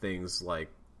have things like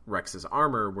Rex's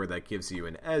armor where that gives you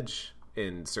an edge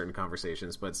in certain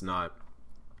conversations, but it's not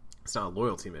a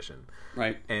loyalty mission.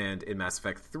 Right. And in Mass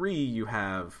Effect 3 you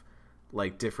have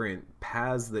like different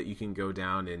paths that you can go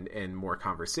down and more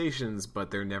conversations, but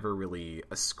they're never really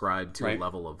ascribed to a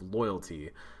level of loyalty.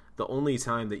 The only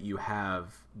time that you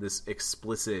have this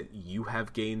explicit, you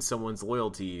have gained someone's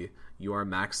loyalty, you are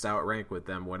maxed out rank with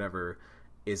them, whatever,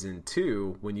 is in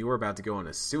 2, when you are about to go on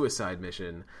a suicide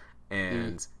mission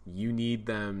and you need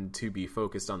them to be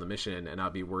focused on the mission and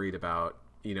not be worried about,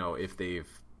 if they've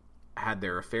had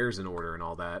their affairs in order and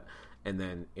all that. And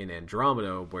then in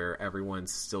Andromeda, where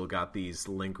everyone's still got these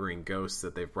lingering ghosts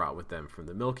that they've brought with them from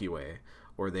the Milky Way,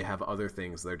 or they have other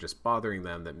things that are just bothering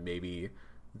them that maybe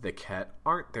the Kett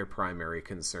aren't their primary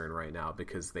concern right now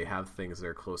because they have things that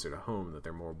are closer to home that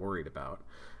they're more worried about.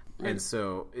 Right. And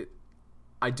so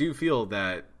I do feel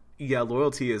that,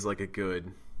 loyalty is like a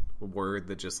good word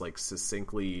that just like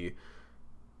succinctly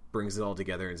brings it all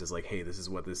together and says like, hey, this is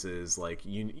what this is. Like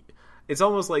it's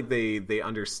almost like they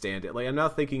understand it. Like, I'm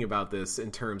not thinking about this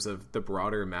in terms of the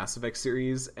broader Mass Effect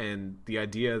series and the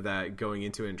idea that going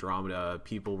into Andromeda,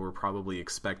 people were probably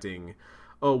expecting,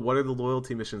 oh, what are the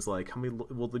loyalty missions like? How many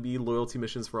will there be loyalty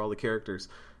missions for all the characters?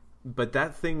 But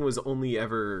that thing was only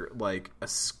ever like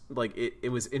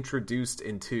it was introduced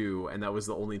in 2, and that was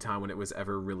the only time when it was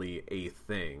ever really a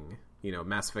thing.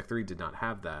 Mass Effect 3 did not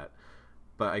have that.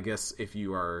 But I guess if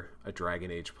you are a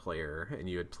Dragon Age player and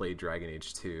you had played Dragon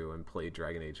Age 2 and played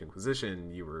Dragon Age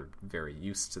Inquisition, you were very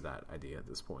used to that idea at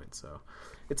this point. So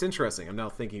it's interesting. I'm now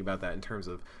thinking about that in terms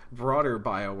of broader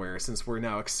BioWare, since we're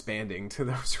now expanding to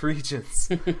those regions.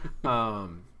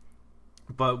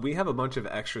 But we have a bunch of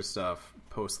extra stuff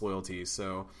post-loyalty.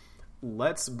 So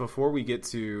before we get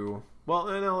to... Well,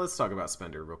 no, let's talk about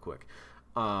Spender real quick.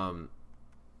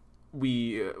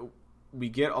 We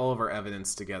get all of our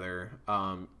evidence together.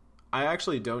 I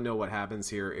actually don't know what happens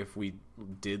here if we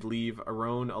did leave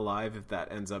Aron alive, if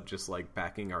that ends up just like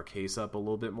backing our case up a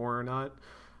little bit more or not.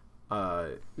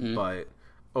 But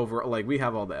over, like, we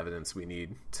have all the evidence we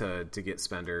need to get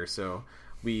Spender. So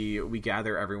we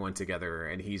gather everyone together,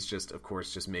 and he's just, of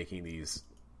course, just making these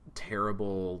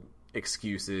terrible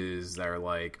excuses that are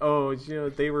like, oh,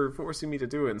 they were forcing me to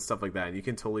do it and stuff like that. And you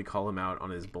can totally call him out on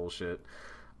his bullshit.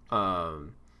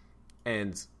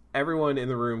 And everyone in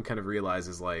the room kind of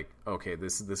realizes, like, okay,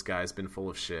 this guy's been full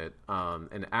of shit.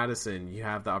 And Addison, you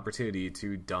have the opportunity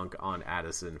to dunk on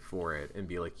Addison for it and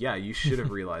be like, yeah, you should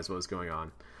have realized what was going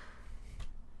on.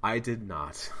 I did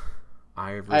not.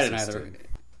 I resisted. I didn't either.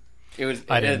 It was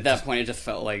at that point, it just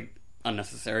felt like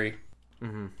unnecessary.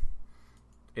 Mm-hmm.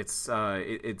 It's a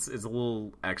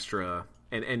little extra,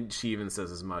 and she even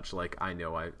says as much. Like, I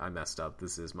know I messed up.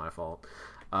 This is my fault.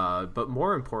 But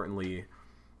more importantly,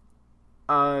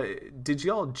 did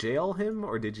y'all jail him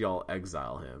or did y'all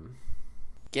exile him?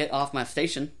 Get off my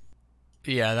station.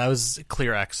 Yeah, that was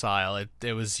clear exile.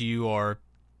 It was you or...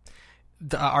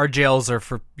 Our jails are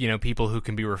for, people who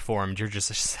can be reformed. You're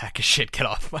just a sack of shit. Get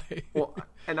off my... Well,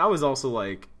 and I was also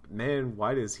like, man,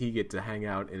 why does he get to hang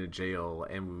out in a jail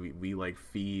and we like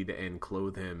feed and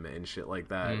clothe him and shit like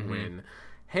that when,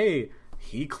 hey,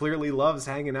 he clearly loves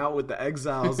hanging out with the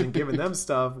exiles and giving them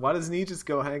stuff. Why doesn't he just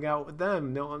go hang out with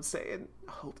them? No, I'm saying,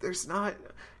 hope there's not,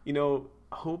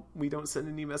 hope we don't send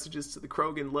any messages to the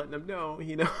Krogan letting them know,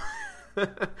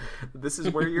 this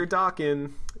is where you're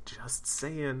docking. Just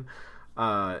saying.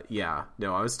 Yeah,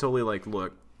 no, I was totally like,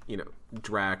 look,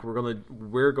 Drac,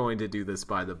 we're going to do this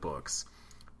by the books.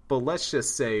 But let's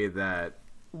just say that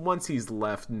once he's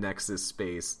left Nexus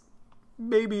space,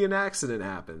 maybe an accident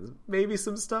happens. Maybe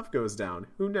some stuff goes down.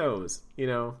 Who knows?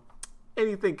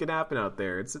 Anything can happen out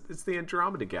there. It's the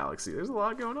Andromeda Galaxy. There's a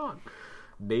lot going on.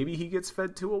 Maybe he gets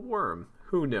fed to a worm.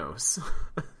 Who knows?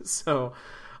 So,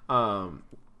 now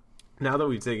that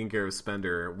we've taken care of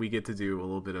Spender, we get to do a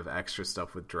little bit of extra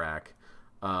stuff with Drac.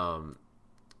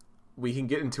 We can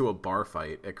get into a bar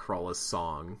fight at Kralla's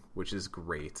Song, which is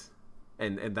great.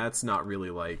 And that's not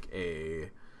really like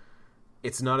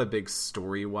it's not a big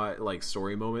story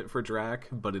moment for Drac,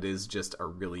 but it is just a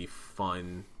really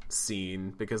fun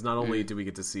scene because not only do we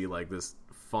get to see like this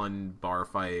fun bar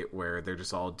fight where they're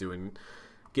just all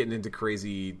getting into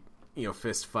crazy,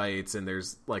 fist fights, and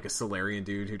there's like a Solarian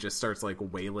dude who just starts like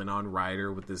wailing on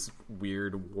Ryder with this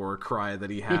weird war cry that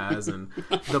he has, and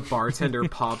the bartender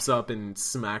pops up and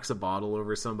smacks a bottle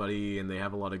over somebody, and they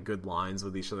have a lot of good lines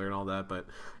with each other and all that. But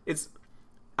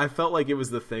I felt like it was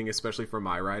the thing, especially for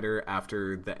my Ryder,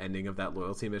 after the ending of that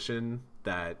loyalty mission,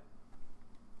 that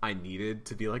I needed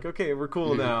to be like, okay, we're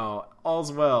cool now.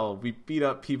 All's well. We beat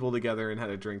up people together and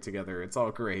had a drink together. It's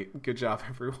all great. Good job,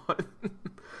 everyone.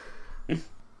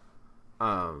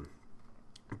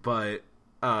 But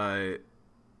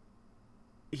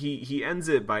he ends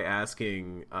it by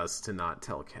asking us to not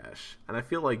tell Kesh, and I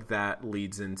feel like that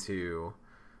leads into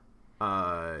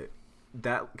what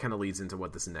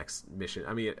this next mission.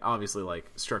 I mean, obviously,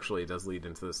 like structurally, it does lead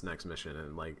into this next mission,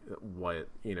 and like what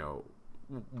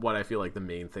I feel like the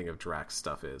main thing of Drac's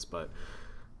stuff is. But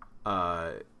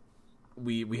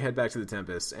we head back to the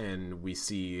Tempest, and we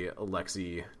see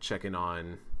Alexi checking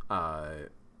on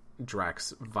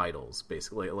Drac's vitals,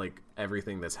 basically, like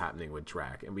everything that's happening with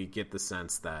Drac, and we get the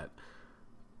sense that,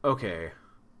 okay,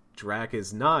 Drac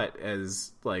is not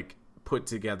as like put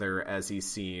together as he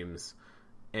seems,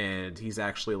 and he's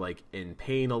actually like in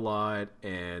pain a lot,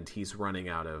 and he's running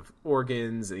out of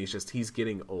organs, and he's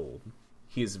getting old.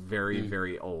 He's very,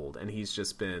 very old, and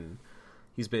he's been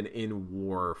in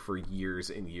war for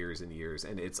years and years and years,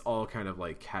 and it's all kind of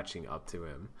like catching up to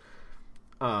him.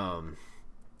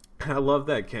 I love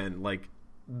that, Ken, like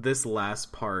this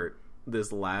last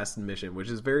mission, which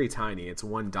is very tiny. It's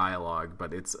one dialogue,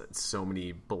 but it's so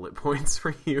many bullet points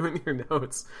for you in your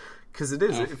notes, because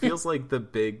it feels like the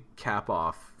big cap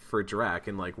off for Drac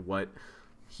and like what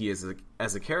he is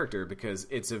as a character, because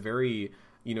it's a very,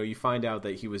 you find out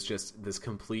that he was just this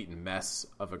complete mess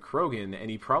of a Krogan,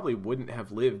 and he probably wouldn't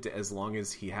have lived as long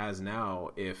as he has now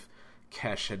if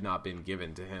Kesh had not been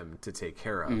given to him to take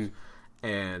care of.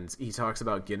 And he talks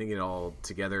about getting it all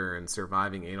together and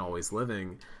surviving ain't always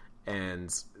living,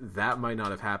 and that might not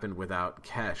have happened without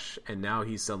Kesh. And now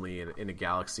he's suddenly in a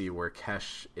galaxy where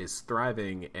Kesh is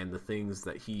thriving, and the things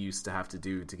that he used to have to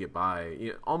do to get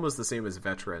by, almost the same as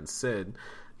Vetra and Sid,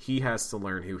 he has to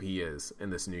learn who he is in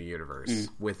this new universe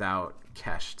without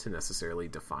Kesh to necessarily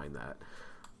define that.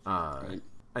 Right.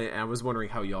 I was wondering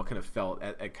how y'all kind of felt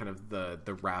at kind of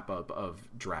the wrap up of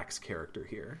Drac's character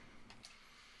here.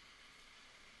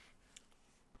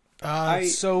 Well,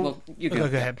 you go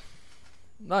ahead.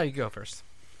 No, you go first.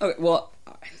 Okay, well,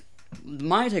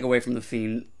 my takeaway from the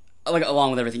scene, like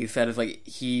along with everything you said, is like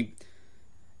he,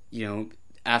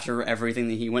 after everything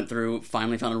that he went through,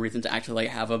 finally found a reason to actually like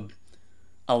have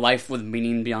a life with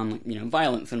meaning beyond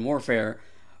violence and warfare.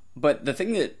 But the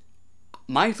thing that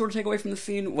my sort of takeaway from the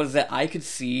scene was that I could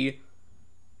see,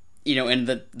 in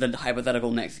the hypothetical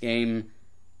next game,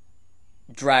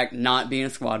 Drac not being a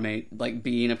squad mate, like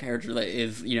being a character that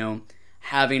is,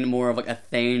 having more of like a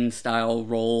Thane style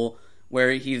role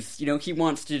where he's, he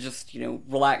wants to just,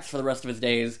 relax for the rest of his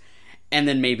days, and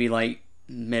then maybe like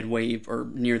midway or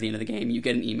near the end of the game, you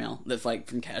get an email that's like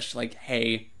from Kesh, like,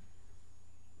 hey,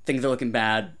 things are looking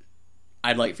bad,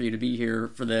 I'd like for you to be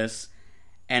here for this,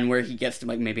 and where he gets to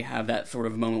like maybe have that sort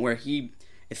of moment where he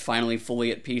is finally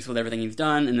fully at peace with everything he's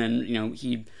done, and then,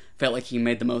 he felt like he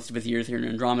made the most of his years here in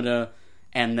Andromeda,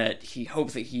 and that he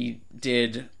hopes that he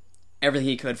did everything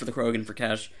he could for the Krogan, for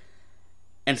Kesh.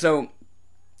 And so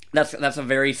that's a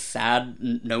very sad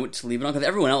note to leave it on, because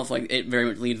everyone else, like, it very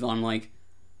much leads on, like,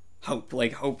 hope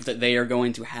that they are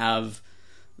going to have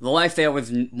the life they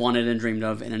always wanted and dreamed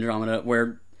of in Andromeda,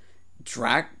 where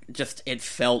Drac it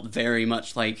felt very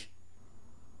much like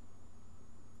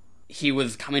he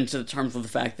was coming to terms with the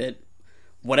fact that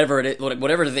whatever it is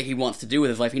that he wants to do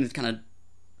with his life, he needs to kind of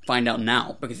find out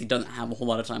now, because he doesn't have a whole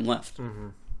lot of time left. Mm-hmm.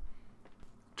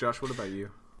 Josh, what about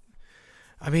you?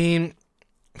 I mean,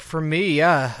 for me,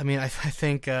 yeah. I mean, I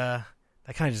think that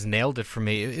kind of just nailed it for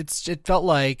me. It felt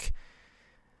like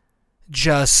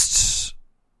just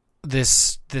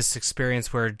this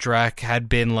experience where Drac had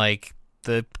been like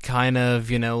the kind of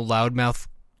loudmouth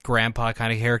grandpa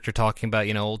kind of character talking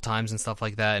about old times and stuff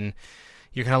like that, and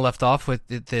you're kind of left off with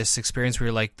this experience where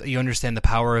you're like, you understand the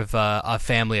power of a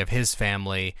family, of his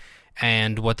family,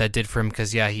 and what that did for him,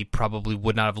 because, yeah, he probably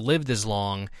would not have lived as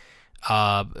long,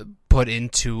 put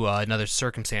into another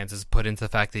circumstances, put into the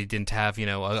fact that he didn't have,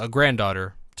 a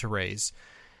granddaughter to raise.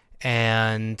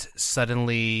 And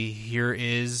suddenly, here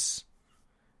is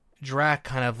Drac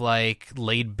kind of, like,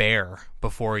 laid bare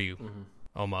before you,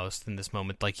 almost, in this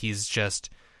moment. Like, he's just...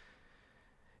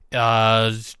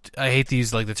 I hate to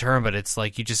use like the term, but it's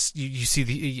like you see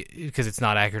the, because it's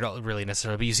not accurate really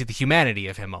necessarily, but you see the humanity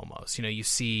of him almost. You know, you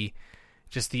see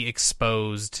just the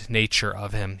exposed nature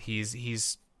of him. He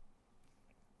is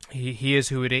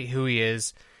who he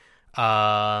is.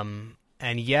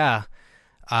 And yeah,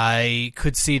 I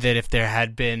could see that if there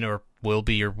had been or will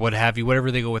be or what have you,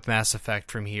 whatever they go with Mass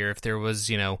Effect from here, if there was,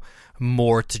 you know,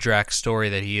 more to Drax's story,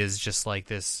 that he is just like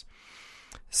this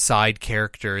side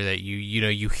character that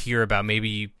you hear about.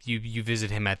 Maybe you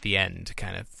visit him at the end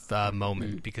kind of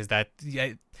moment, because that,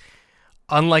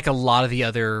 unlike a lot of the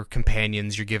other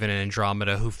companions you're given in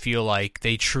Andromeda who feel like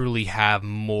they truly have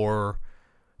more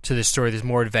to the story, there's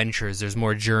more adventures, there's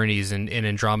more journeys in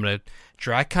Andromeda,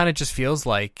 Drax kind of just feels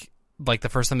like the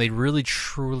first time they really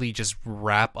truly just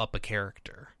wrap up a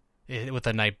character with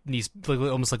a nice,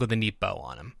 almost like with a neat bow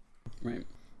on him. Right.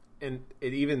 And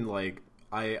it even, like,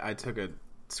 I took a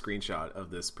screenshot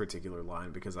of this particular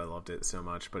line because I loved it so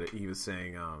much, but he was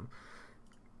saying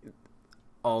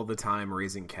all the time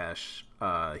raising Kesh,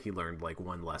 he learned like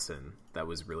one lesson that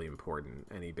was really important,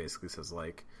 and he basically says,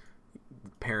 like,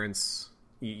 parents,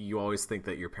 you always think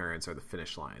that your parents are the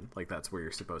finish line, like that's where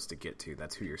you're supposed to get to,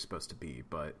 that's who you're supposed to be,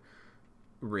 but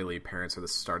really parents are the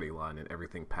starting line, and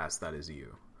everything past that is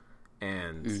you.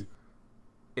 And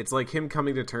it's like him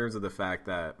coming to terms with the fact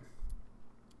that,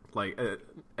 like,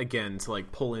 again, to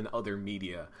like pull in other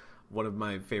media, one of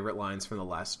my favorite lines from The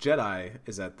Last Jedi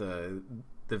is at the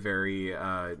very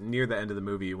near the end of the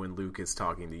movie when Luke is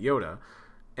talking to Yoda,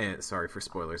 and sorry for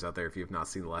spoilers out there if you have not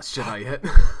seen The Last Jedi yet.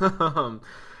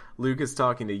 Luke is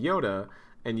talking to Yoda,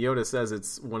 and Yoda says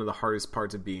it's one of the hardest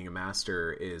parts of being a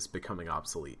master is becoming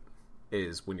obsolete,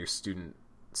 is when your student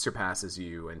surpasses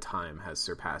you and time has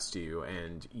surpassed you,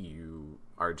 and you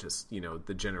are just, you know,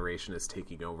 the generation is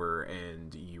taking over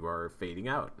and you are fading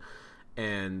out.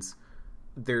 And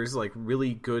there's like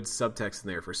really good subtext in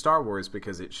there for Star Wars,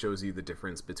 because it shows you the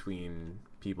difference between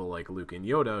people like Luke and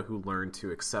Yoda who learn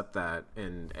to accept that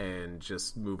and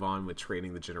just move on with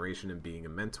training the generation and being a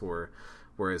mentor,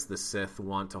 whereas the Sith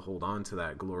want to hold on to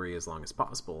that glory as long as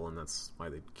possible, and that's why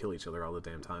they kill each other all the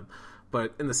damn time.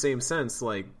 But in the same sense,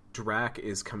 like, Drax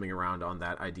is coming around on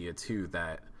that idea too,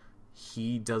 that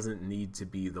he doesn't need to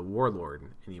be the warlord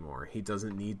anymore. He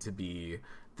doesn't need to be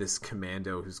this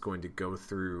commando who's going to go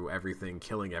through everything,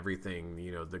 killing everything,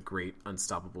 you know, the great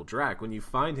unstoppable Drax. When you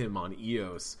find him on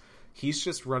Eos, he's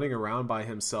just running around by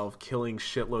himself killing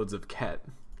shitloads of Ket.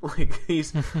 Like,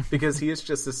 because he has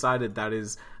just decided that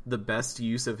is the best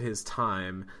use of his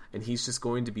time, and he's just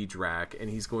going to be Drax, and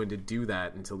he's going to do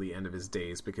that until the end of his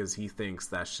days, because he thinks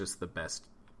that's just the best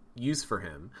use for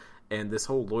him. And this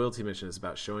whole loyalty mission is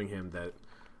about showing him that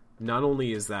not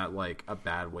only is that like a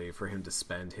bad way for him to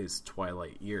spend his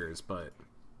twilight years, but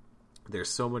there's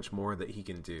so much more that he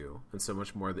can do and so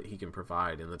much more that he can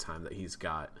provide in the time that he's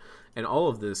got, and all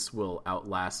of this will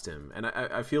outlast him. And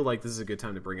I feel like this is a good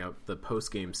time to bring up the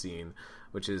post-game scene,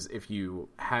 which is, if you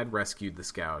had rescued the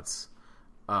scouts,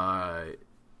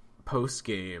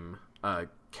 post-game,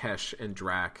 Kesh and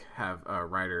Drax have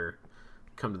Ryder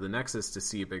come to the Nexus to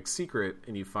see a big secret,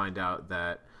 and you find out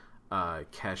that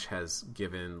Kesh has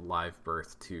given live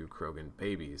birth to Krogan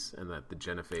babies, and that the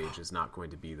genophage is not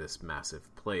going to be this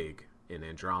massive plague in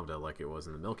Andromeda like it was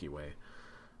in the Milky Way.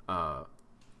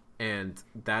 And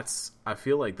I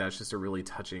feel like that's just a really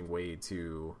touching way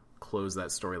to close that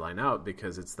storyline out,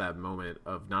 because it's that moment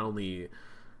of not only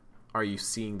are you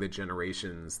seeing the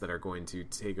generations that are going to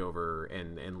take over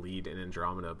and lead in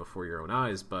Andromeda before your own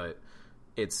eyes, but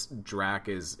it's Drax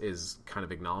is kind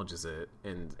of acknowledges it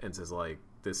and says, like,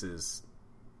 this is,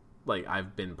 like,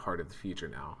 I've been part of the future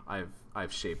now.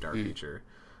 I've shaped our future.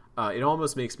 It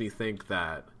almost makes me think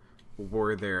that,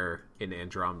 were there an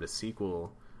Andromeda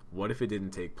sequel, what if it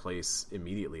didn't take place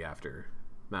immediately after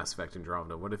Mass Effect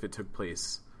Andromeda? What if it took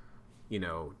place, you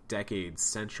know, decades,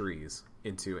 centuries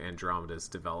into Andromeda's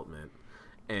development,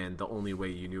 and the only way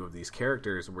you knew of these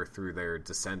characters were through their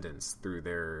descendants, through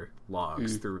their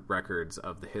logs, through records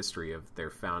of the history of their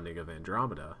founding of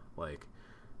Andromeda? Like,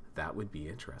 that would be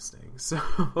interesting. So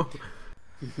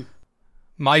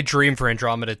my dream for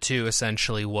Andromeda 2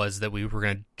 essentially was that we were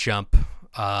going to jump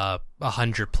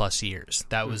 100+ years.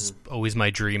 That was always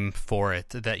my dream for it.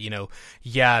 That, you know,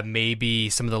 yeah, maybe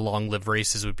some of the long-lived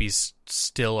races would be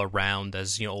still around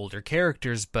as, you know, older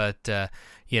characters, but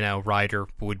you know, Ryder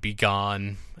would be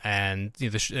gone, and,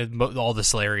 you know, all the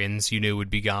Salarians you knew would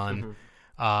be gone.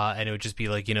 And it would just be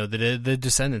like, you know, the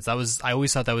descendants. I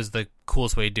always thought that was the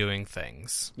coolest way of doing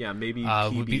things. Yeah, maybe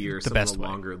PB or the some best of the way.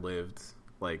 longer lived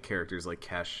like characters like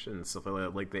Kesh and stuff like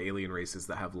that, like the alien races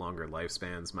that have longer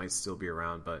lifespans might still be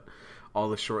around, but all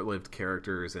the short-lived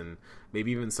characters and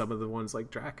maybe even some of the ones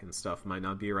like Drac and stuff might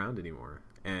not be around anymore.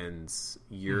 And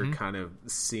you're kind of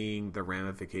seeing the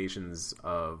ramifications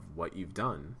of what you've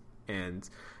done. And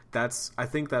I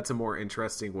think that's a more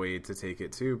interesting way to take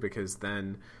it too, because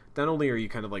then not only are you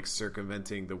kind of like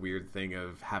circumventing the weird thing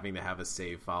of having to have a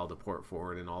save file to port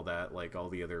forward and all that, like all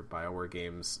the other BioWare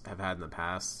games have had in the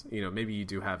past. You know, maybe you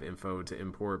do have info to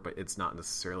import, but it's not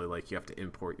necessarily like you have to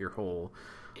import your whole,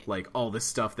 like all this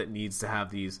stuff that needs to have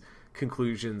these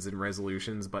conclusions and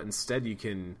resolutions, but instead you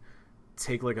can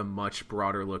take like a much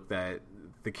broader look that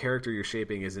the character you're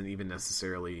shaping isn't even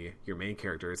necessarily your main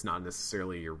character. It's not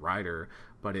necessarily your rider,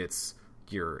 but it's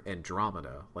your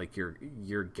Andromeda. Like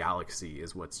your galaxy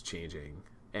is what's changing,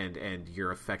 and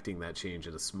you're affecting that change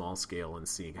at a small scale and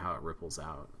seeing how it ripples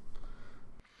out.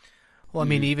 Well, I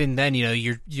mean, even then, you know,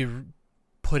 you're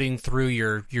putting through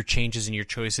your changes and your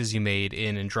choices you made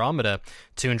in Andromeda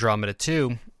to Andromeda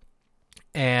 2,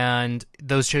 and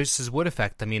those choices would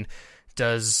affect. I mean,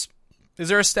 is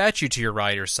there a statue to your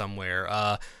rider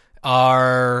somewhere?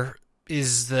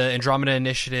 Is the Andromeda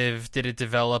Initiative, did it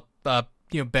develop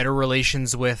better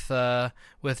relations with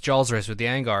Jalzris, with the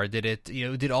Angar?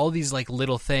 Did all these like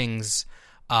little things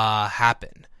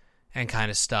happen and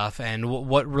kind of stuff? And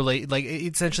what relate, like,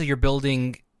 essentially you're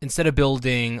building, instead of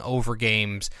building over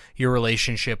games your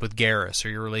relationship with Garrus or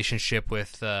your relationship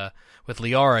with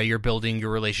Liara, you're building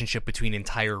your relationship between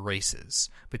entire races,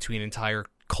 between entire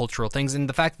cultural things. And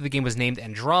the fact that the game was named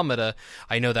Andromeda,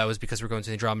 I know that was because we're going to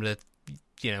the Andromeda,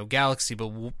 galaxy, but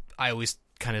I always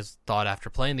kind of thought after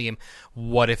playing the game,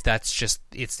 what if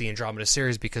it's the Andromeda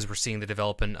series because we're seeing the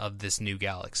development of this new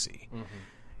galaxy.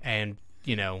 And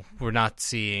we're not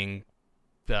seeing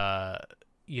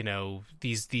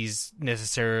these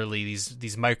necessarily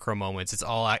these micro moments.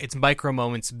 It's micro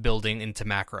moments building into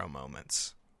macro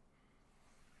moments.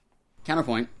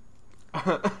 Counterpoint.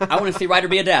 I want to see Ryder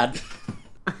be a dad.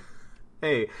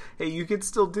 Hey, you could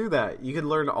still do that. You could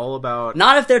learn all about...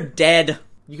 Not if they're dead.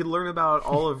 You could learn about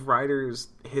all of Ryder's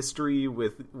history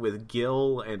with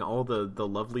Gil and all the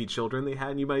lovely children they had,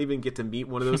 and you might even get to meet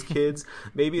one of those kids.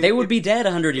 Maybe they would be dead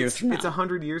 100 years from now. It's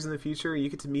 100 years in the future, and you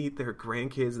get to meet their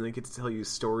grandkids, and they get to tell you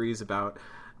stories about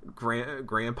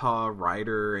Grandpa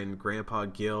Ryder and Grandpa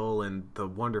Gil and the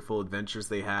wonderful adventures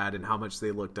they had and how much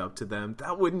they looked up to them.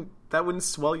 That wouldn't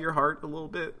swell your heart a little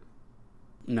bit?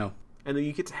 No. And then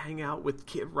you get to hang out with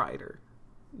Kid Ryder.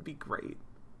 It'd be great.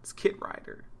 It's Kid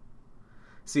Ryder.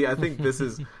 See, I think this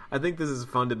is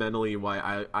fundamentally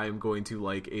why I am going to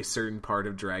like a certain part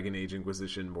of Dragon Age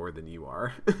Inquisition more than you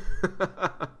are.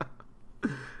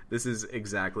 This is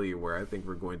exactly where I think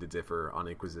we're going to differ on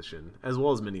Inquisition, as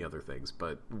well as many other things,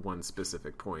 but one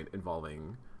specific point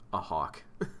involving a hawk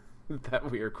that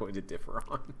we are going to differ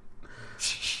on.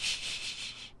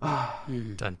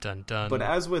 Dun dun dun. But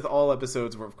as with all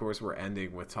episodes, of course, we're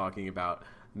ending with talking about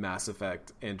Mass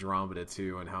Effect Andromeda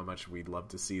 2 and how much we'd love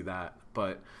to see that.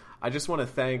 But I just want to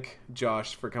thank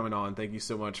Josh for coming on. Thank you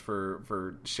so much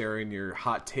for sharing your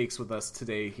hot takes with us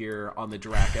today here on the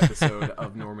Drac episode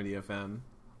of Normandy FM.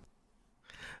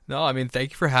 No, I mean,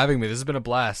 thank you for having me. This has been a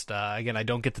blast. Again, I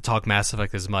don't get to talk Mass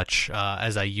Effect as much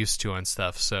as I used to on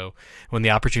stuff. So when the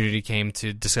opportunity came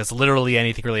to discuss literally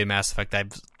anything related to Mass Effect,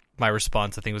 my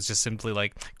response, I think, was just simply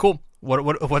like, cool.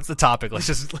 What's the topic? Let's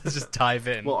just dive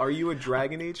in. Well, are you a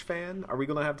Dragon Age fan? Are we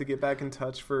going to have to get back in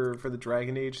touch for the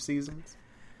Dragon Age seasons?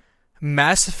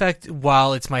 Mass Effect,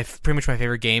 while it's pretty much my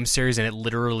favorite game series, and it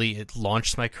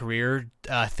launched my career,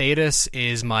 Thedas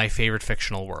is my favorite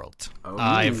fictional world. Oh.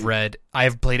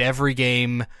 I've played every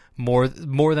game more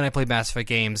than I played Mass Effect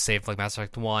games, save like Mass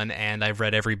Effect 1, and I've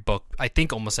read every book, I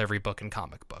think almost every book and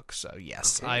comic book. So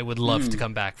yes, okay. I would love to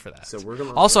come back for that. So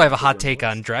I have a hot take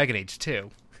on Dragon Age 2.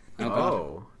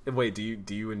 Oh, wait, do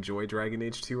you enjoy Dragon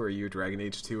Age 2? Are you a Dragon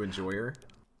Age 2 enjoyer?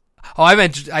 Oh, I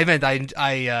meant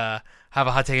I have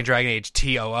a hot take on Dragon Age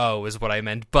TOO is what I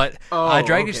meant. But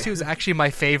Dragon Age 2 is actually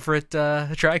my favorite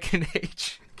Dragon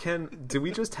Age. Do we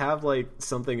just have like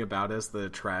something about us that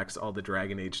attracts all the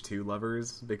Dragon Age 2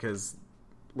 lovers? Because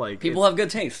like people have good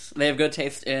taste. They have good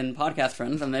taste in podcast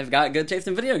friends, and they've got good taste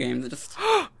in video games.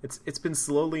 It's been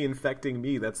slowly infecting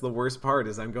me. That's the worst part.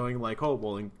 Is I'm going like, oh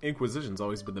well, Inquisition's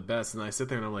always been the best, and I sit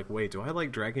there and I'm like, wait, do I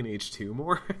like Dragon Age 2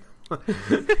 more?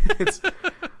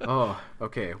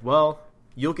 Okay. Well,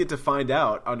 you'll get to find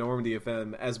out on Normandy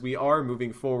FM as we are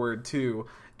moving forward to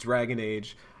Dragon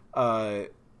Age.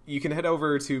 You can head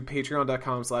over to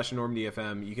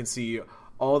patreon.com/NormandyFM. You can see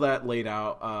all that laid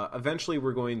out. Eventually,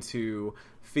 we're going to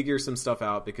figure some stuff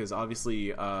out because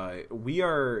obviously we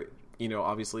are,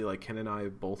 obviously, like, Ken and I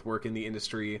both work in the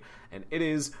industry, and it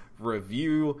is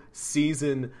review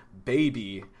season,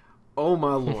 baby. Oh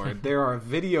my lord, there are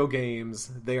video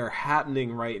games, they are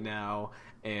happening right now,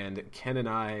 and Ken and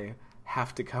I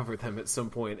have to cover them at some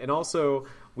point. And also,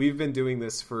 we've been doing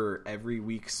this for every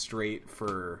week straight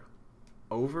for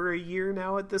over a year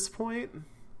now at this point.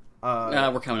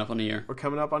 We're coming up on a year. We're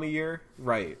coming up on a year?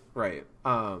 Right.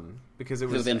 Because it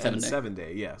was N7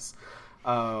 Day, yes.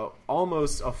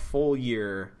 Almost a full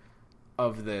year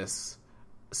of this.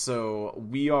 So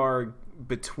we are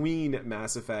between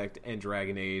Mass Effect and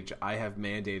Dragon Age. I have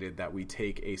mandated that we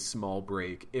take a small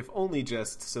break, if only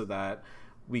just so that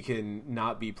we can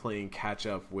not be playing catch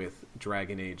up with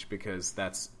Dragon Age, because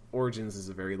Origins is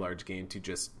a very large game to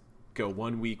just go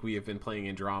 1 week we have been playing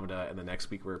Andromeda and the next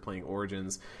week we're playing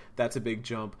Origins. That's a big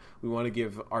jump. We want to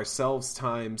give ourselves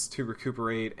times to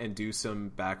recuperate and do some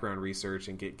background research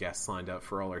and get guests lined up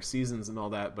for all our seasons and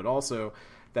all that, but also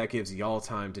that gives y'all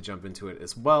time to jump into it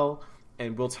as well.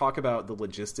 And we'll talk about the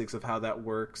logistics of how that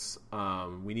works.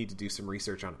 We need to do some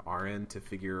research on our end to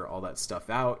figure all that stuff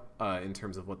out in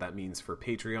terms of what that means for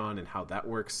Patreon and how that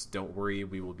works. Don't worry,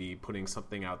 we will be putting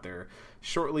something out there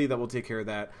shortly that will take care of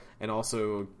that, and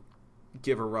also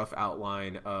give a rough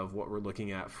outline of what we're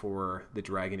looking at for the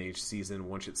Dragon Age season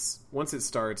once it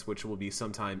starts, which will be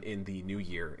sometime in the new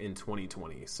year in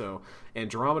 2020. So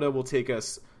Andromeda will take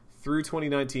us through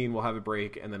 2019. We'll have a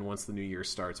break, and then once the new year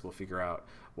starts, we'll figure out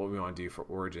what we want to do for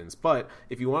Origins. But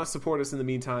if you want to support us in the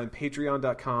meantime,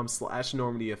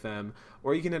 patreon.com/NormandyFM,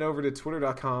 or you can head over to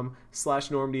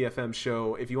twitter.com/NormandyFM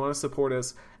show. If you want to support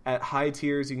us at high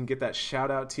tiers, you can get that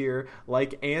shout-out tier,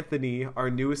 like Anthony, our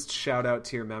newest shout-out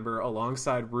tier member,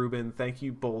 alongside Ruben. Thank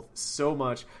you both so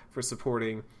much for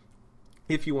supporting.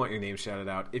 If you want your name shouted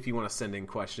out, if you want to send in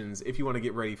questions, if you want to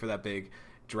get ready for that big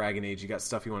Dragon Age, you got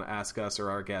stuff you want to ask us or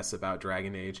our guests about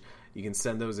Dragon Age, you can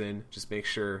send those in. Just make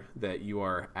sure that you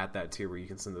are at that tier where you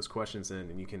can send those questions in,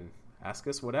 and you can ask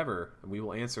us whatever, and we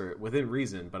will answer it within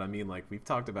reason. But I mean, like, we've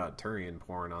talked about Turian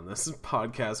porn on this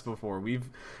podcast before.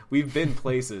 We've been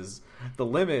places. The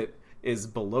limit is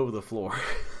below the floor.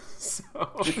 So,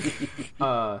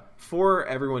 for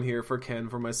everyone here, for Ken,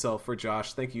 for myself, for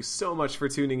Josh, thank you so much for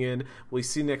tuning in. We'll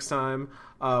see you next time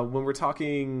when we're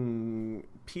talking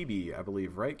PB, I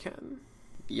believe, right, Ken?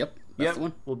 Yep, that's the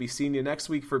one. We'll be seeing you next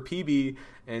week for PB,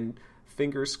 and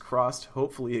fingers crossed,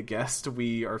 hopefully a guest.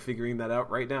 We are figuring that out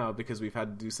right now because we've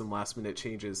had to do some last-minute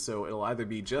changes, so it'll either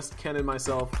be just Ken and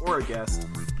myself or a guest.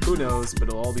 Who knows, but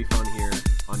it'll all be fun here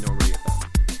on Normandy FM.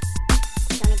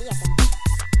 Normandy FM.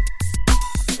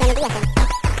 Normandy FM.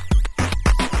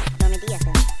 Normandy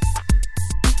FM.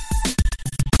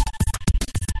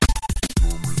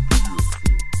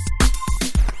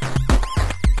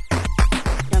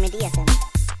 Normandy FM.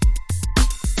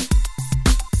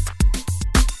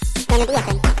 Normandy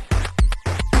FM.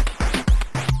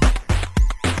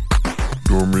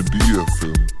 Normandy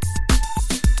FM.